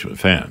replacement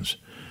fans,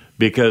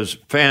 because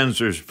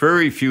there's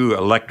very few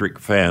electric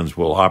fans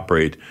will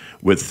operate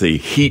with the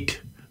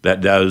heat that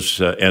does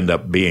end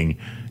up being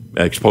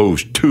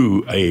exposed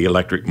to a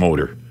electric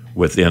motor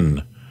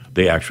within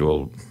the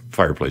actual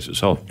fireplace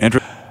itself.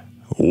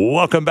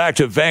 Welcome back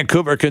to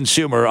Vancouver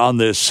Consumer on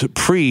this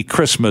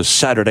pre-Christmas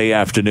Saturday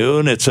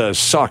afternoon. It's a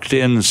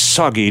socked-in,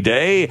 soggy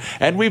day,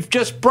 and we've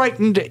just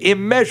brightened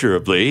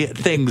immeasurably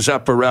things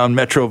up around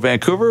Metro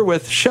Vancouver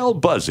with Shell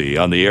Buzzy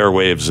on the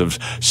airwaves of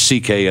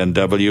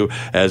CKNW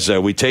as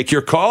we take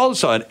your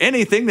calls on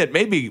anything that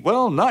may be,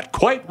 well, not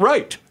quite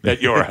right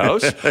at your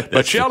house.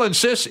 But Shell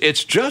insists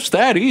it's just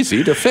that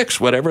easy to fix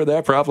whatever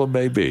that problem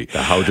may be.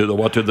 The how to the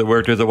what to the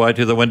where to the why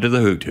to the when to the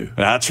who to.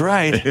 That's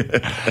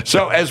right.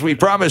 So as we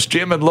promised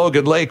Jim and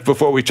Logan Lake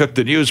before we took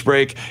the news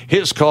break,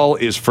 his call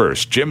is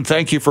first. Jim,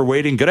 thank you for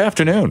waiting. Good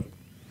afternoon.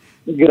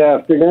 Good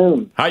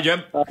afternoon. Hi,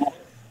 Jim.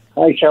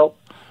 Hi, Shell.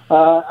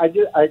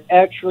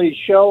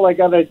 Shell, I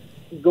got to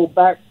go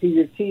back to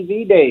your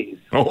TV days.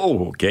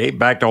 Oh, okay.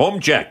 Back to home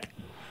check.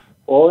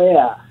 Oh,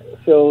 yeah.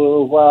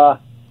 So,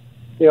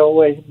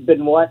 I've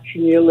been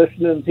watching you,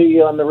 listening to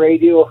you on the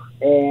radio,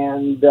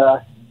 and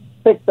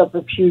picked up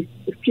a few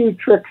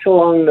tricks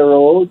along the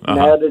road and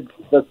added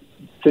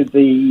to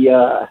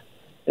the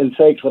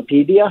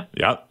encyclopedia.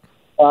 Yeah.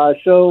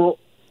 So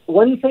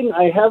one thing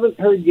I haven't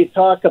heard you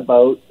talk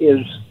about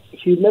is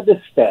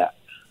humidistats.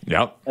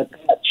 Yeah.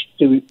 Attached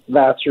to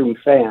bathroom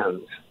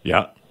fans.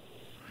 Yeah.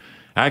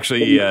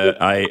 Actually,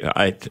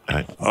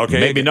 okay.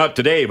 Maybe not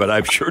today, but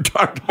I've sure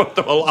talked about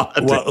them a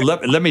lot. Well,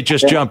 let me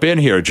just jump in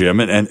here, Jim.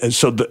 And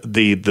so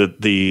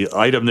the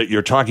item that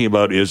you're talking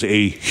about is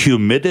a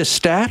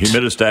humidistat?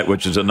 Humidistat,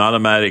 which is an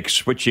automatic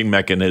switching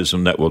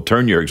mechanism that will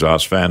turn your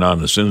exhaust fan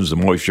on as soon as the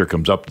moisture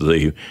comes up to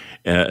the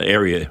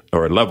area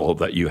or level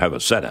that you have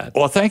it set at.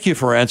 Well, thank you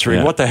for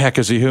answering. What the heck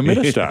is a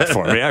humidistat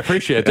for me? I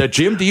appreciate that.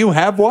 Jim, do you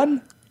have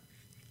one?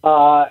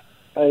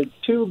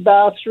 2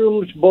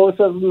 bathrooms, both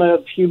of them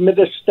have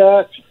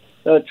humidistats.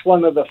 It's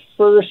one of the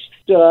first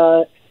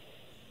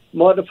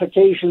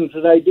modifications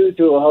that I do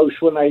to a house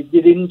when I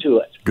get into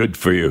it. Good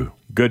for you.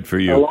 Good for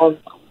you.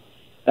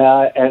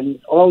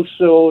 And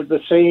also the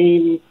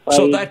same.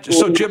 So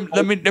Jim,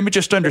 let me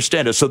just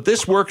understand it. So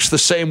this works the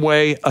same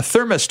way a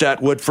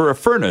thermostat would for a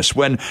furnace.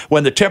 When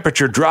the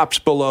temperature drops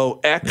below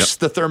X,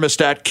 the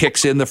thermostat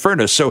kicks in the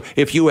furnace. So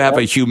if you have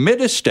a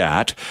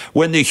humidistat,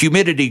 when the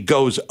humidity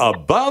goes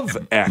above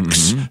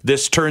X,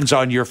 this turns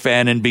on your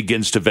fan and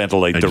begins to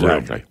ventilate the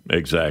room.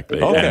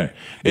 Exactly. Okay.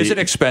 Is it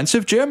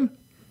expensive, Jim?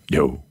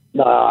 No.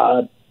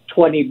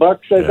 $20,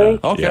 I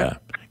think. Okay. Yeah.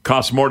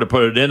 Costs more to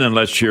put it in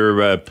unless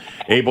you're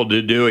able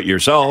to do it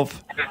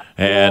yourself.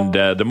 And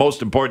the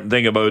most important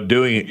thing about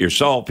doing it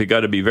yourself, you got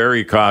to be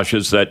very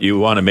cautious that you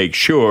want to make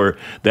sure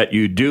that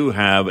you do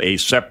have a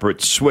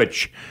separate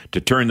switch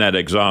to turn that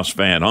exhaust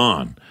fan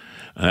on.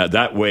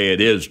 That way it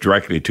is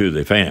directly to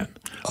the fan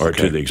or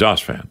to the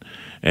exhaust fan.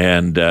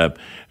 And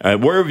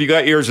where have you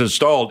got yours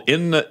installed?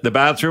 In the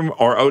bathroom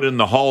or out in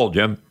the hall,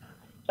 Jim?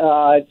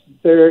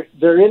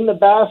 They're in the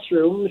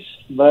bathrooms,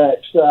 but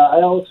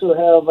I also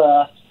have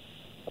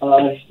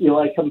I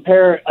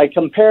compare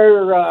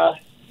the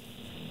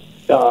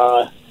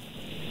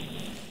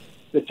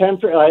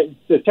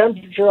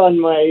temperature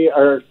on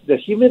the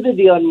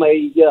humidity on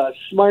my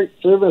smart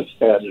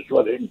thermostat is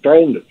what I'm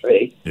trying to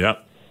say. Yeah.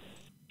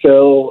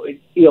 So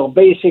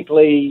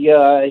basically,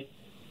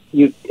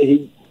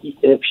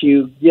 if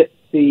you get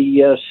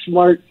the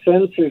smart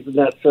sensors and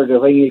that sort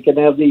of thing, you can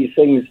have these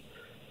things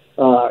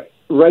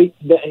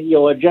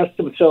adjust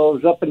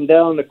themselves up and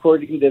down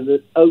according to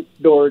the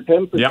outdoor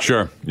temperature. Yep.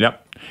 Sure.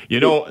 Yep.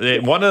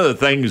 One of the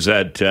things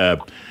that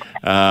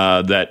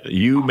that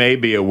you may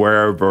be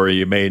aware of or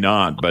you may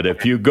not, but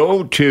if you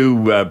go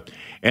to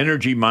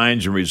Energy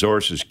Mines and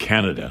Resources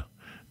Canada,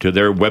 to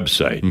their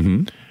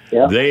website,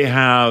 they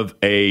have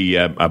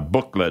a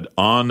booklet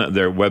on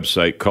their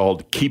website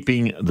called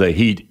Keeping the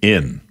Heat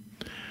In.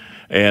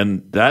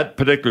 And that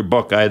particular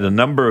book, I had a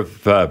number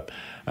of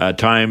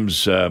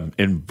times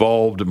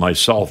involved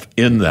myself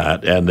in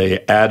that, and they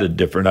added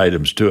different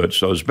items to it.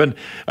 So it's been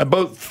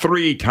about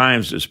 3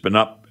 times it's been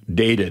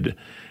updated.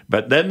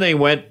 But then they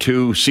went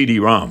to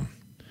CD-ROM,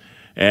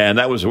 and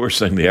that was the worst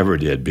thing they ever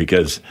did,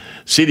 because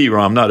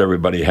CD-ROM, not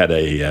everybody had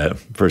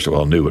first of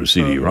all, knew what a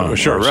CD-ROM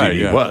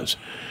was.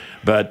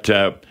 But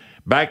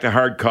back to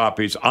hard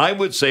copies, I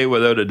would say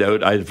without a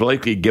doubt, I've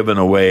likely given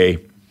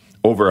away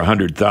over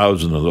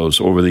 100,000 of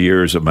those over the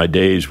years of my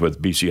days with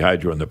BC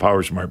Hydro and the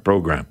PowerSmart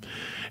program.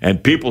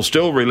 And people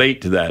still relate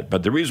to that.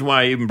 But the reason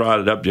why I even brought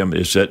it up, Jim,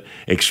 is that it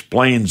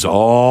explains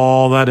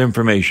all that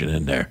information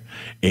in there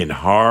in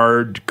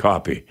hard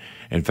copy.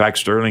 In fact,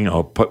 Sterling,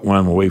 I'll put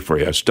one away for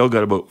you. I still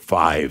got about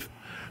 5,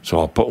 so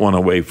I'll put one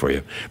away for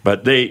you.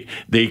 But the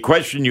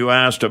question you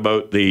asked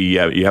about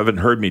you haven't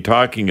heard me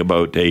talking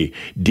about a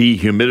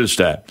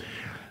dehumidistat.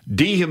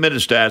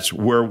 Dehumidistats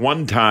were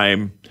one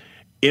time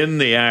in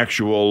the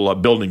actual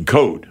building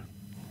code.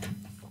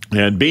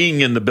 And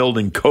being in the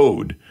building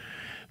code,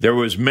 there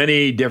was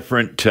many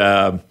different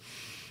degrees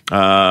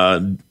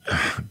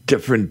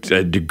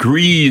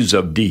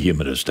of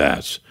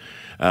dehumidistats,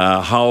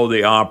 how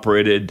they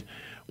operated,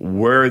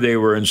 where they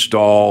were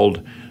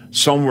installed.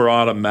 Some were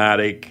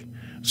automatic,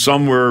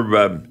 some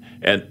were,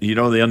 and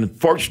the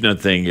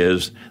unfortunate thing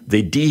is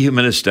the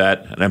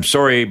dehumidistat, and I'm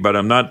sorry, but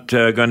I'm not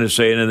going to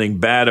say anything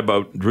bad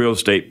about real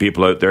estate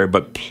people out there,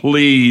 but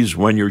please,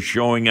 when you're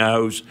showing a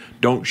house,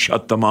 don't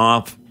shut them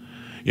off.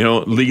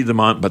 Leave them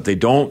on, but they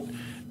don't.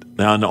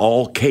 Now, in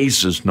all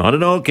cases, not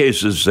in all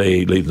cases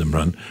they leave them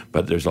run,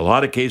 but there's a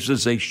lot of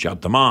cases they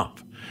shut them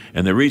off.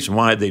 And the reason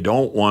why they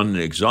don't want an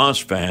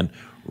exhaust fan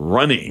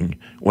running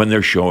when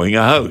they're showing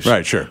a house.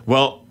 Right, sure.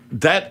 Well,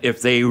 that,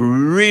 if they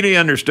really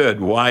understood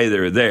why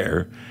they're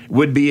there,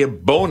 would be a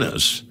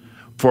bonus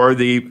for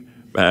the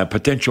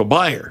potential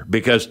buyer,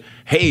 because,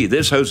 hey,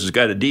 this house has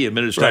got a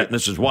dehumidistat, and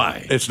this is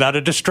why. It's not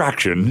a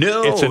distraction.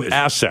 No. It's an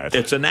asset.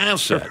 It's an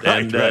asset.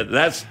 And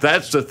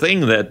that's the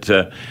thing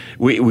that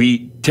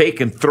we take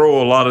and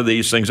throw a lot of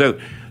these things out.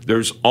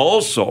 There's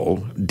also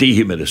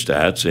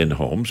dehumidistats in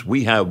homes.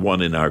 We have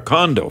one in our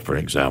condo, for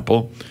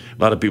example.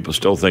 A lot of people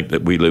still think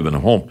that we live in a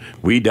home.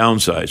 We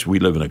downsize. We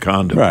live in a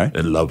condo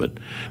and love it.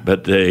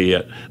 But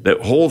the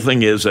whole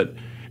thing is that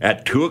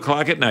at 2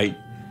 o'clock at night,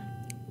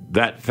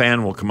 that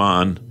fan will come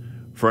on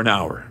for an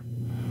hour.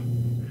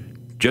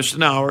 Just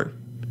an hour.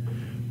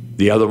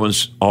 The other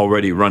one's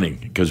already running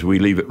because we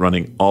leave it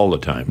running all the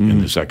time in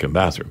the second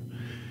bathroom.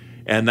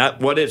 And that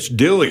what it's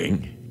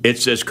doing,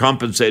 it's just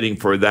compensating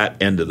for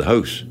that end of the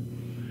house.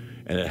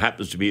 And it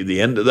happens to be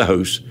the end of the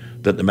house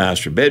that the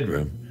master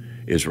bedroom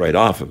is right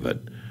off of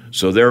it.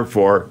 So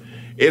therefore,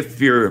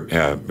 if you're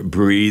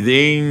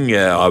breathing,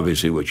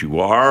 obviously what you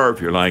are,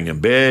 if you're lying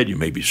in bed, you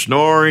may be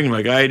snoring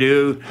like I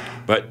do,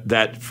 but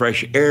that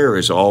fresh air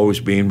is always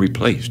being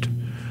replaced.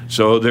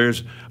 So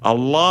there's a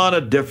lot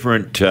of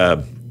different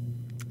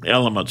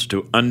elements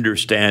to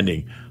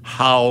understanding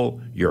how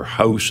your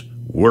house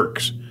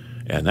works.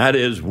 And that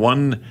is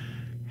one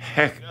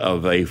heck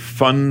of a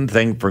fun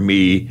thing for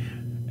me,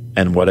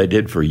 and what I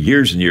did for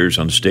years and years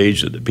on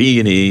stage at the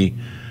P&E,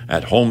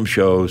 at home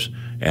shows,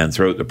 and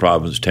throughout the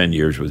province, 10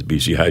 years with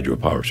BC Hydro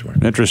Power Supply.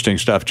 Interesting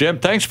stuff. Jim,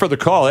 thanks for the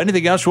call.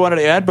 Anything else you wanted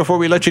to add before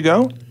we let you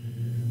go?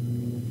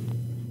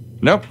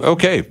 Nope.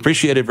 Okay.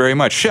 Appreciate it very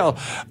much. Shell,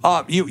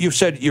 you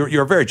said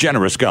you're a very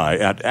generous guy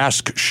at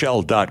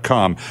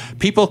AskShell.com.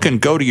 People can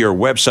go to your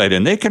website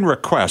and they can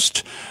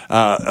request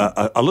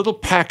a little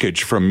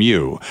package from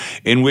you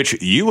in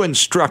which you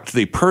instruct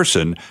the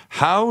person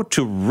how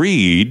to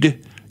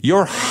read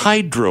your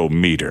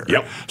hydrometer.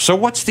 Yep. So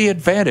what's the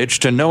advantage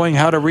to knowing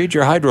how to read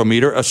your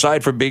hydrometer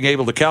aside from being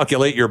able to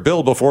calculate your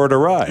bill before it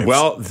arrives?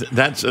 Well,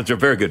 that's a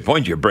very good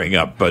point you bring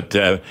up. But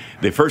the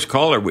first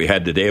caller we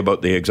had today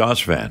about the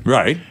exhaust fan.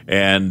 Right.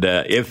 And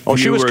if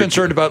she was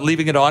concerned about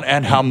leaving it on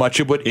and how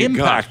much it would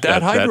impact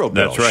that hydro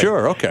bill. That's right.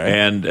 Sure,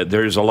 okay. And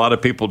there's a lot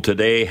of people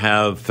today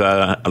have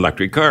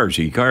electric cars,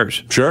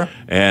 e-cars. Sure.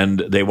 And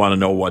they want to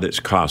know what it's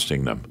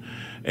costing them.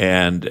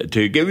 And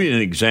to give you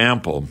an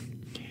example,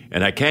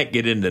 and I can't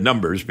get into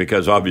numbers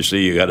because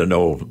obviously you got to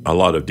know a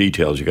lot of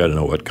details. You got to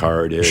know what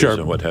car it is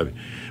and what have you.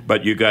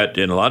 But you got,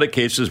 in a lot of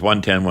cases,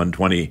 110,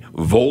 120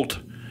 volt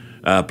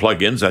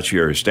plug-ins. That's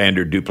your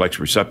standard duplex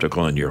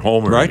receptacle in your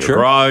home or in your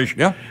garage.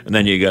 Yeah. And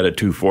then you got a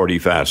 240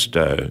 fast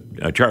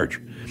charge.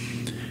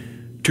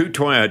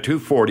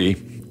 240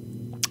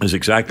 is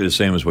exactly the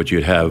same as what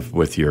you'd have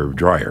with your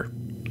dryer.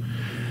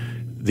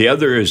 The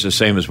other is the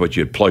same as what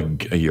you'd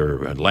plug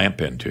your lamp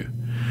into.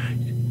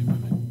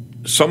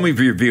 Some of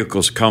your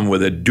vehicles come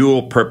with a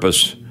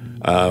dual-purpose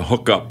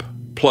hookup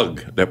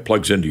plug that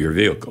plugs into your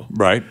vehicle.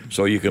 Right.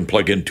 So you can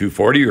plug in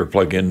 240 or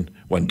plug in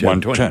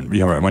 110.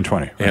 Yeah, right,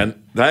 120. Right.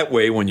 And that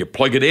way, when you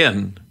plug it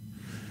in,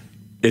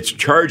 it's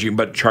charging,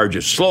 but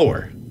charges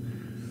slower.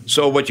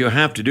 So what you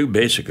have to do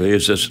basically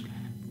is just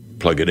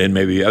plug it in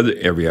maybe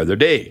every other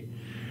day,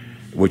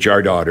 which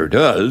our daughter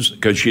does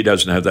because she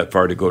doesn't have that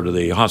far to go to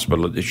the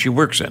hospital that she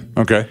works in.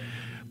 Okay.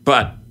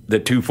 But the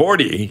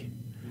 240...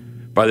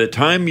 by the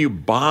time you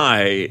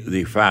buy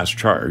the fast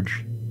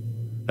charge,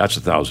 that's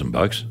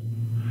 $1,000.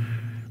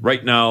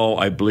 Right now,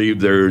 I believe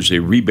there's a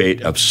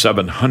rebate of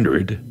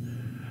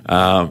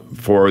 $700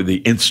 for the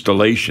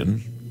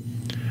installation.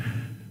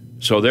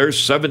 So there's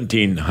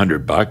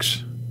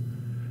 $1,700.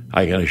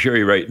 I can assure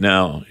you right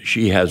now,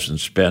 she hasn't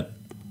spent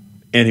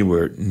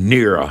anywhere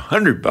near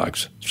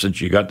 $100 since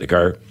she got the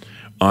car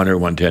on her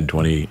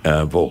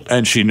 110/20 volt.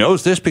 And she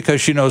knows this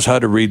because she knows how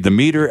to read the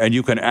meter, and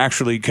you can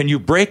you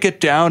break it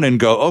down and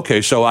go,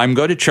 okay, so I'm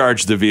going to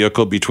charge the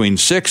vehicle between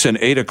 6 and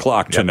 8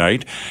 o'clock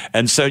tonight,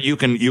 and so you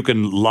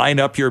can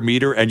line up your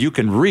meter and you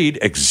can read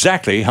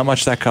exactly how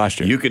much that cost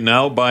you. You can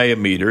now buy a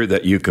meter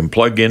that you can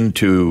plug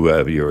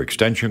into your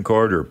extension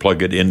cord or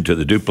plug it into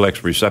the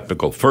duplex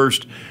receptacle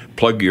first,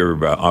 plug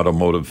your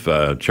automotive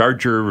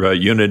charger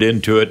unit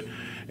into it,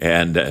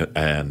 and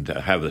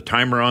have the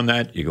timer on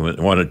that. You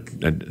can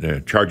want to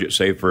charge it,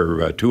 say,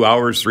 for 2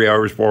 hours, 3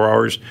 hours, 4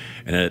 hours,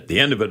 and at the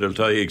end of it, it'll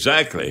tell you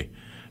exactly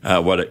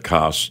what it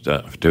costs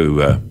at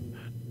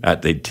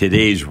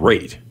today's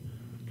rate.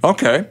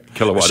 Okay.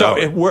 Kilowatt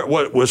so hour.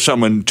 What was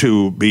someone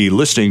to be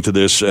listening to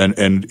this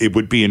and it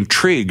would be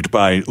intrigued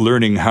by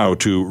learning how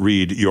to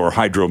read your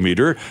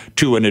hydrometer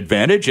to an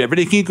advantage?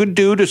 Everything you can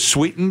do to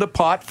sweeten the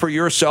pot for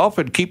yourself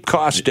and keep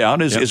costs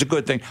down is a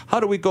good thing. How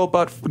do we go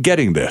about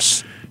getting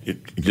this?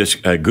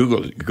 Just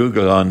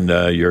Google on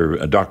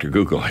your Dr.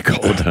 Google, I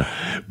call it.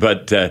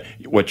 But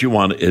what you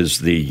want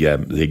is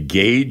the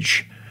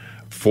gauge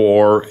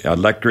for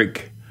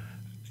electric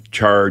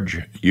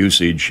charge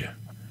usage,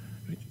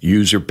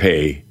 user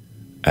pay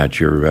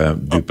at your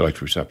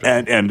duplex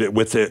receptacle. And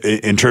with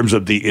in terms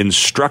of the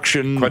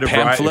instruction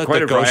pamphlet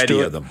that goes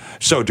to it? Of them.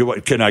 So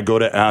can I go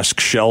to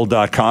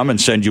AskShell.com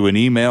and send you an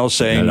email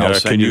saying,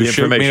 can you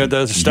shoot me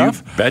the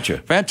stuff? You betcha.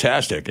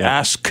 Fantastic.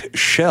 Yeah.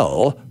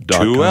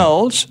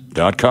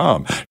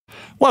 AskShell.com.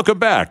 Welcome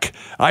back.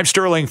 I'm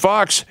Sterling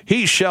Fox.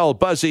 He's Shell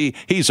Buzzy.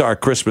 He's our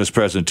Christmas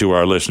present to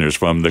our listeners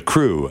from the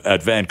crew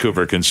at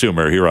Vancouver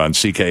Consumer here on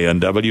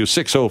CKNW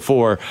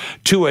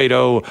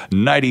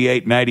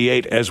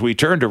 604-280-9898 as we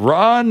turn to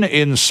Ron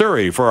in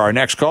Surrey for our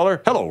next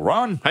caller. Hello,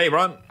 Ron. Hey,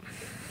 Ron.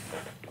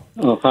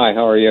 Oh, hi.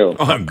 How are you?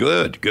 Oh, I'm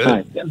good. Good.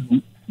 Hi.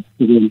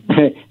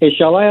 Hey,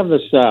 Shell, I have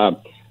this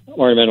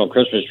ornamental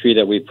Christmas tree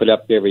that we put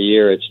up every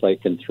year. It's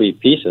like in 3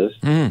 pieces,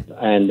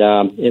 and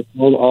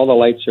all the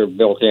lights are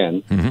built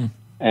in. Mm-hmm.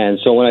 And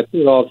so when I put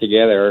it all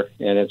together,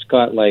 and it's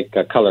got like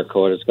a color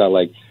code, it's got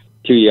like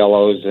 2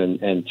 yellows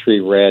and 3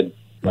 red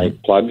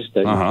like plugs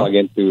that you plug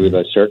into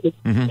the circuit.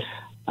 Mm-hmm.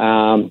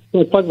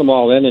 So I plug them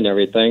all in and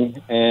everything,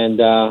 and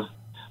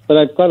but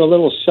I've got a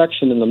little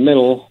section in the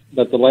middle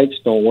that the lights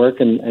don't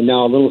work, and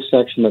now a little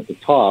section at the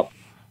top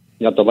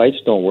that the lights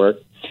don't work,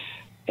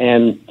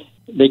 and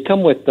they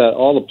come with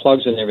all the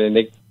plugs and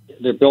everything.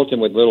 They're built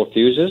in with little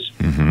fuses.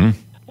 Mm-hmm.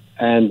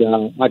 And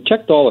I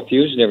checked all the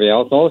fuses and everything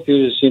else. All the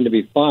fuses seem to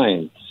be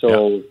fine.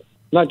 So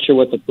not sure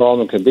what the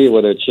problem could be,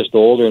 whether it's just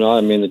old or not.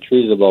 I mean, the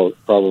tree's about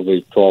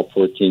probably 12,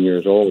 14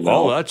 years old now.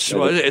 Oh, it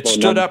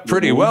stood up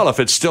pretty well if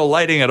it's still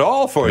lighting at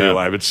all for you,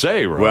 I would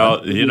say, Ron.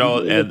 Well,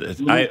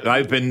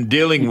 I've been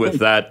dealing with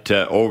that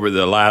over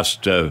the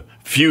last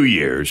few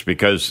years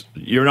because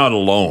you're not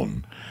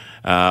alone.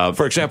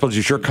 For example,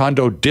 does your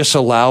condo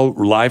disallow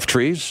live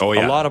trees? Oh,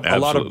 yeah. A lot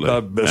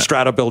of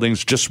strata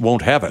buildings just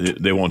won't have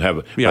it. They won't have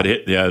it. Yeah.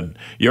 But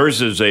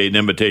yours is an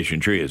imitation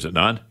tree, is it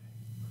not?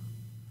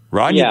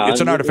 Ron? Yeah,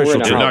 it's an artificial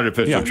tree. It's an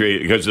artificial tree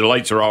because the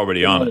lights are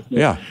already on it.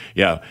 Yeah.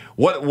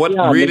 What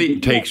really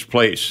takes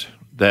place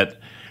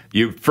that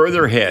you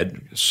further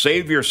ahead,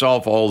 save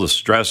yourself all the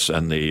stress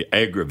and the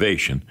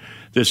aggravation.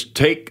 Just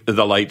take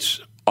the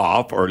lights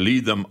off or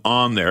leave them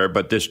on there,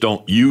 but just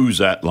don't use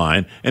that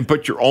line and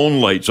put your own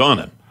lights on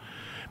it.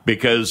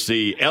 Because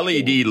the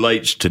LED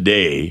lights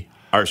today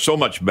are so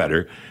much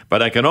better,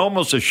 but I can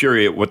almost assure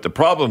you what the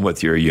problem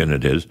with your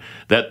unit is,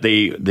 that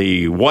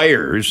the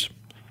wires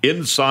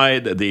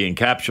inside the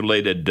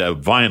encapsulated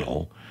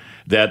vinyl,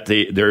 that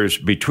there's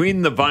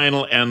between the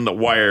vinyl and the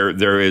wire,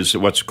 there is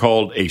what's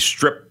called a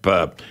strip.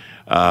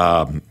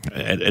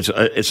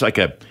 It's like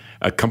a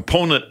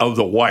component of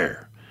the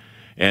wire,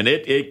 and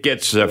it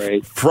gets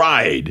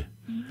fried.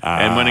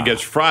 And when it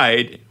gets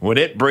fried, when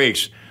it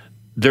breaks,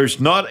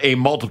 there's not a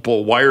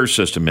multiple wire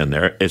system in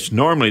there. It's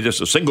normally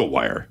just a single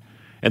wire,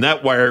 and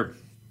that wire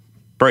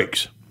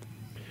breaks.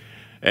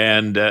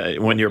 And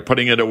when you're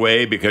putting it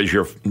away, because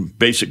you're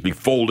basically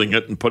folding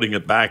it and putting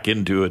it back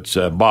into its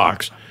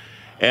box,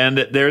 and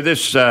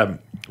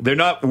they're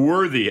not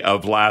worthy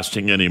of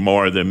lasting any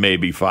more than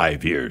maybe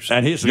 5 years.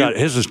 And his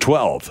is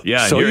 12.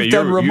 Yeah, so you've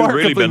done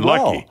remarkably really been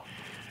well. lucky.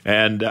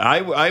 And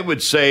I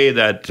would say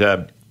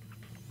that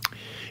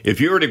if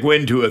you were to go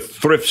into a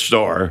thrift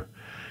store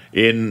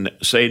in,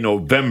 say,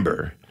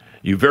 November,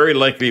 you very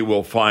likely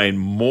will find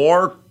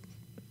more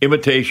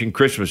imitation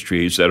Christmas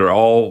trees that are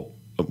all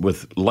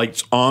with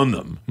lights on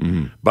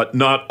them, but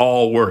not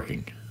all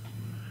working.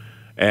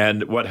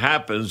 And what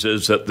happens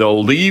is that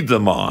they'll leave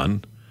them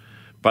on,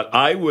 but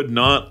I would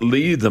not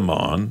leave them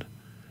on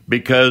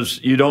because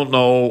you don't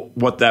know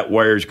what that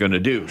wire is going to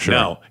do. Sure.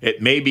 Now,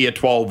 it may be a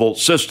 12-volt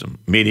system,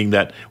 meaning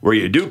that where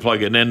you do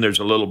plug it in, there's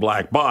a little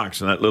black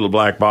box, and that little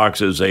black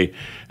box is a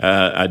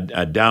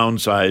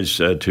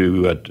downsize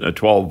to a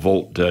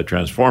 12-volt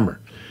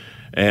transformer.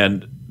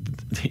 And,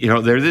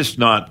 they're just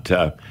not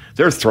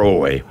they're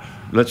throwaway.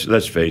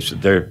 Let's face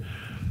it.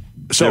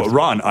 So,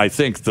 Ron, I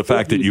think the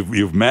fact that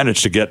you've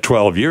managed to get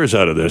 12 years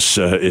out of this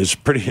is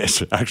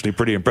actually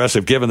pretty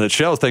impressive, given that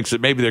Shell thinks that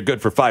maybe they're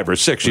good for 5 or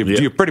 6.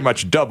 You've pretty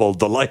much doubled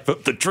the life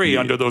of the tree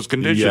under those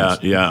conditions.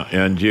 Yeah,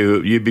 and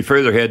you'd be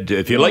further ahead.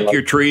 If you like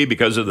your tree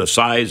because of the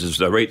size, is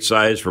the right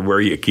size for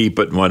where you keep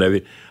it and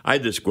whatever,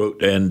 I'd just go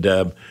out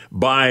and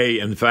buy.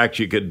 In fact,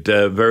 you could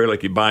very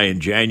likely buy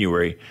in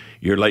January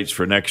your lights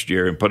for next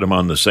year and put them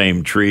on the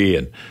same tree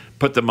and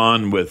put them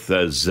on with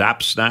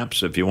zap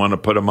snaps if you want to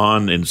put them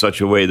on in such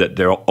a way that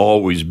they'll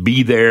always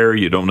be there.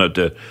 You don't have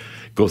to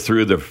go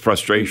through the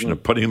frustration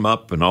of putting them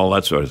up and all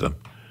that sort of thing.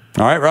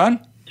 All right,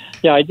 Ron?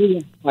 Yeah, I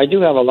do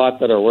have a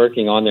lot that are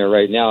working on there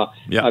right now.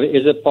 Yeah.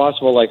 Is it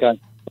possible, I have,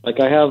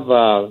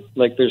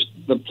 there's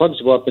the plugs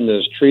go up into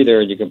this tree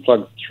there, and you can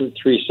plug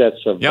 3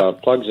 sets of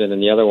plugs in,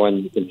 and the other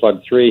one you can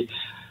plug 3.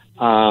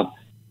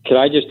 Could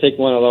I just take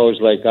one of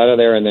those out of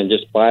there and then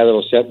just buy a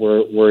little set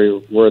where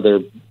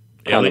they're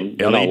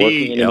LED. Oh,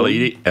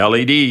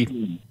 LED.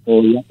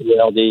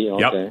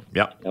 Okay.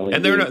 Yep.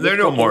 And they're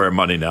no more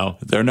money now.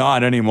 They're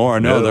not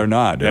anymore. No, they're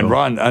not. No. And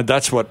Ron,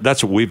 that's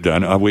what we've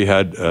done. We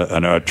had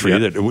a tree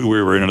that we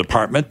were in an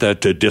apartment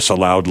that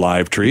disallowed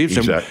live trees,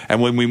 exactly. and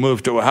when we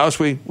moved to a house,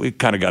 we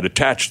kind of got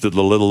attached to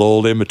the little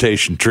old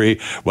imitation tree.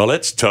 Well,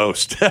 it's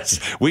toast.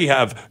 We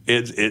have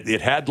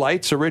it had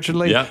lights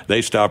originally. Yeah.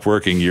 They stopped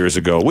working years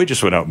ago. We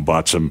just went out and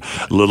bought some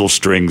little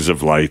strings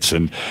of lights,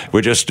 and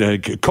we're just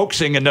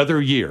coaxing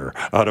another year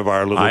out of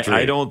our little tree.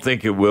 I don't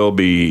think it will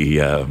be.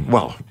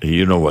 Well,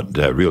 you know what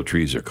real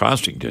trees are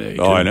costing today.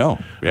 Oh, I know.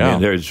 Yeah. I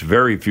mean, there's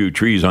very few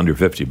trees under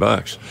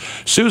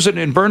 $50. Susan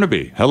in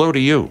Burnaby, hello to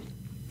you.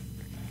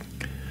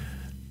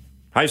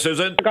 Hi,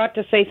 Susan. I forgot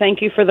to say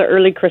thank you for the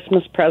early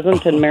Christmas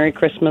present and Merry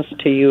Christmas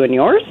to you and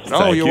yours.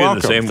 Oh, you're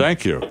welcome.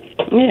 Thank you.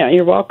 Yeah,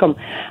 you're welcome.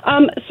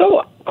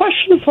 So,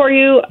 question for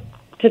you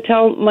to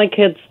tell my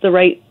kids the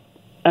right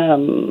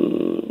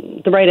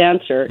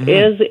answer. Mm-hmm.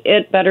 Is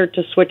it better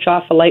to switch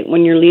off a light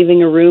when you're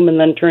leaving a room and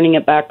then turning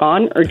it back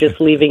on, or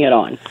just leaving it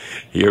on?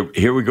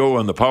 Here we go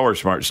on the Power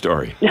Smart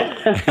story.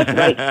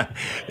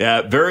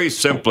 Yeah, very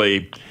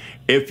simply,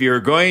 if you're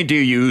going to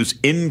use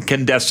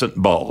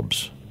incandescent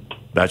bulbs,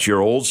 that's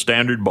your old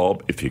standard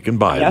bulb, if you can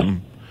buy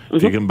them,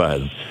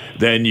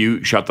 then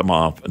you shut them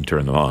off and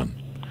turn them on.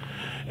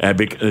 And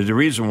the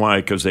reason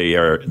why, because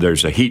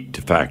there's a heat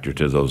factor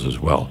to those as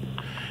well.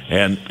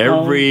 And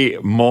every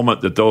moment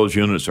that those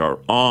units are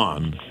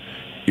on,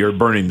 you're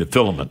burning the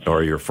filament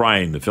or you're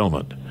frying the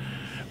filament.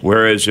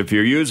 Whereas if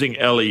you're using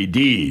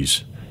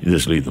LEDs, you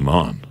just leave them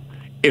on.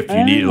 If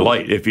you need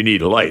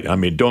a light. I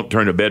mean, don't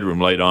turn a bedroom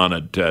light on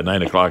at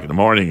 9 o'clock in the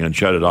morning and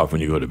shut it off when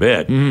you go to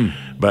bed.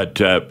 Mm-hmm. But,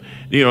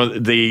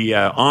 the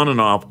on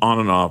and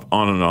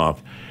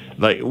off,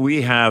 like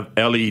we have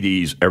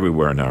LEDs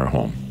everywhere in our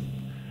home.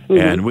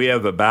 And we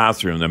have a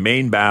bathroom, the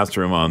main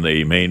bathroom on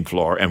the main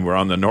floor, and we're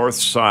on the north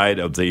side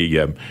of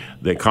the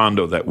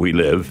condo that we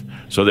live.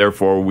 So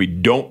therefore, we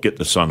don't get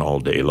the sun all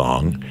day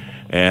long,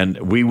 and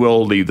we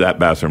will leave that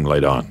bathroom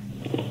light on.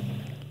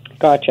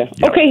 Gotcha.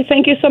 Yep. Okay,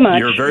 thank you so much.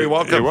 You're very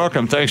welcome. You're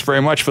welcome. Thanks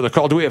very much for the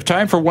call. Do we have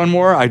time for one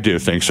more? I do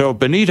think so.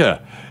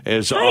 Benita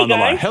is on the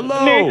line.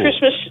 Hello.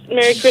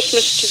 Merry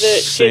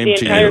Christmas to the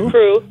entire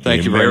crew.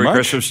 Thank you very much. Merry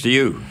Christmas to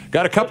you.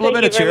 Got a couple of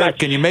minutes here. Much.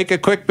 Can you make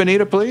it quick,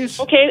 Benita, please?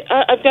 Okay,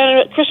 I've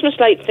got a Christmas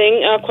light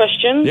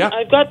question. Yeah.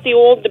 I've got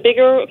the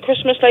bigger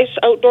Christmas lights,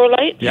 outdoor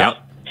lights. Yeah.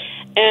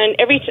 And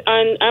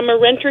I'm a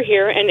renter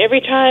here, and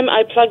every time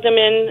I plug them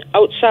in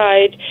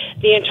outside,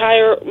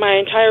 my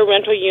entire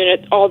rental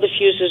unit, all the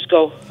fuses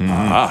go.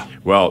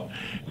 Well,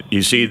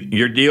 you see,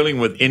 you're dealing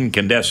with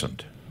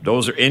incandescent.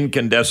 Those are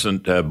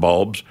incandescent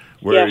bulbs,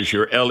 whereas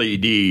your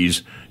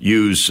LEDs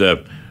use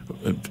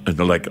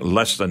like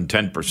less than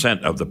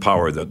 10% of the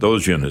power that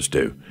those units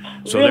do.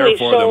 So really?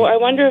 Therefore, so I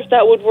wonder if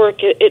that would work.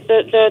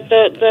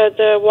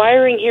 The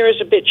wiring here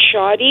is a bit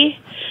shoddy.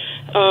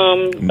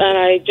 And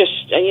I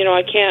just,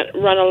 I can't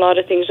run a lot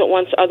of things at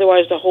once.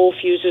 Otherwise, the whole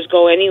fuses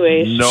go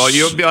anyways. No,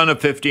 you'll be on a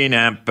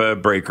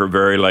 15-amp breaker,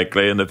 very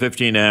likely. And the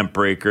 15-amp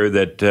breaker,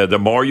 that the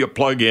more you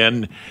plug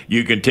in,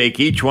 you can take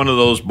each one of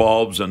those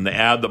bulbs and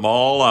add them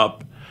all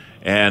up.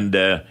 And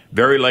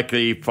very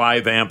likely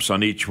 5 amps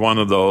on each one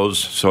of those.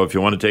 So if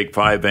you want to take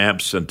 5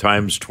 amps and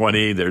times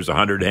 20, there's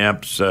 100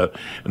 amps. And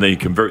then you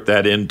convert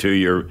that into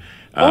your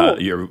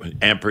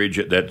amperage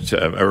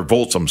or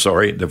volts. I'm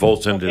sorry, the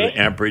volts into the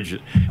amperage,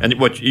 and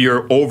what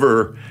you're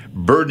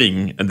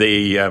overburdening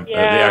the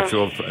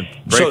actual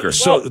breaker.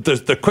 So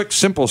the quick,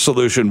 simple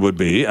solution would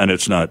be, and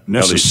it's not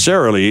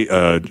necessarily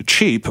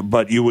cheap,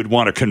 but you would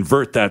want to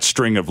convert that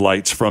string of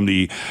lights from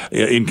the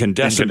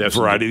incandescent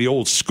variety, the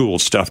old school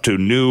stuff, to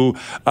new.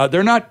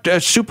 They're not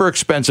super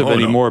expensive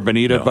anymore,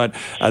 Benita, but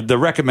the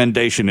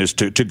recommendation is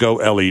to go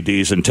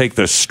LEDs and take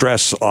the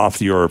stress off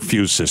your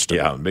fuse system.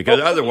 Yeah, because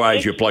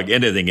otherwise you plug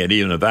anything in,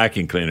 even a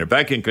vacuum cleaner.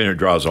 Vacuum cleaner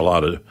draws a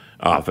lot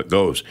off it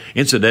goes.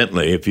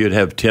 Incidentally, if you'd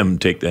have Tim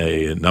take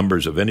the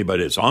numbers of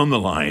anybody that's on the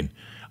line,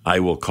 I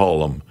will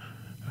call them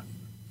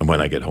when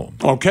I get home.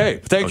 Okay.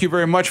 Thank you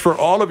very much for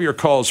all of your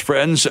calls,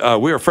 friends.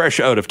 We are fresh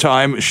out of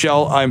time.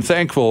 Shell, I'm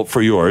thankful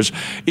for yours.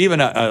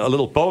 Even a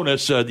little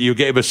bonus you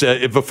gave us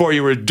before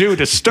you were due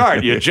to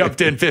start. You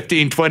jumped in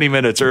 15, 20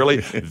 minutes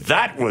early.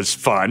 That was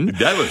fun.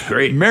 That was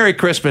great. Merry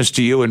Christmas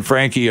to you and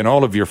Frankie and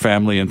all of your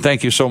family. And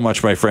thank you so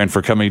much, my friend,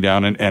 for coming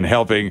down and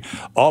helping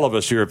all of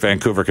us here at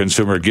Vancouver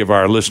Consumer give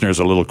our listeners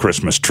a little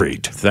Christmas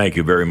treat. Thank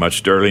you very much,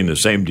 Sterling. The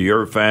same to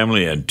your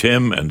family and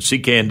Tim and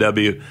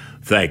CKNW.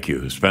 Thank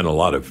you. Spent a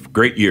lot of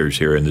great years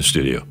here in the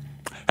studio.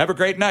 Have a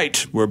great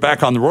night. We're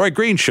back on The Roy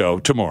Green Show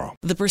tomorrow.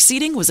 The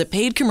proceeding was a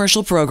paid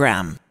commercial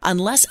program.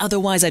 Unless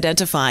otherwise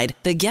identified,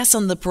 the guests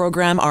on the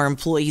program are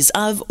employees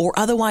of or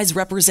otherwise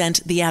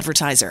represent the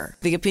advertiser.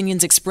 The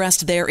opinions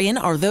expressed therein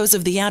are those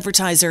of the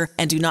advertiser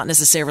and do not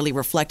necessarily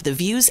reflect the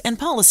views and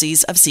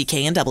policies of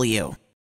CKNW.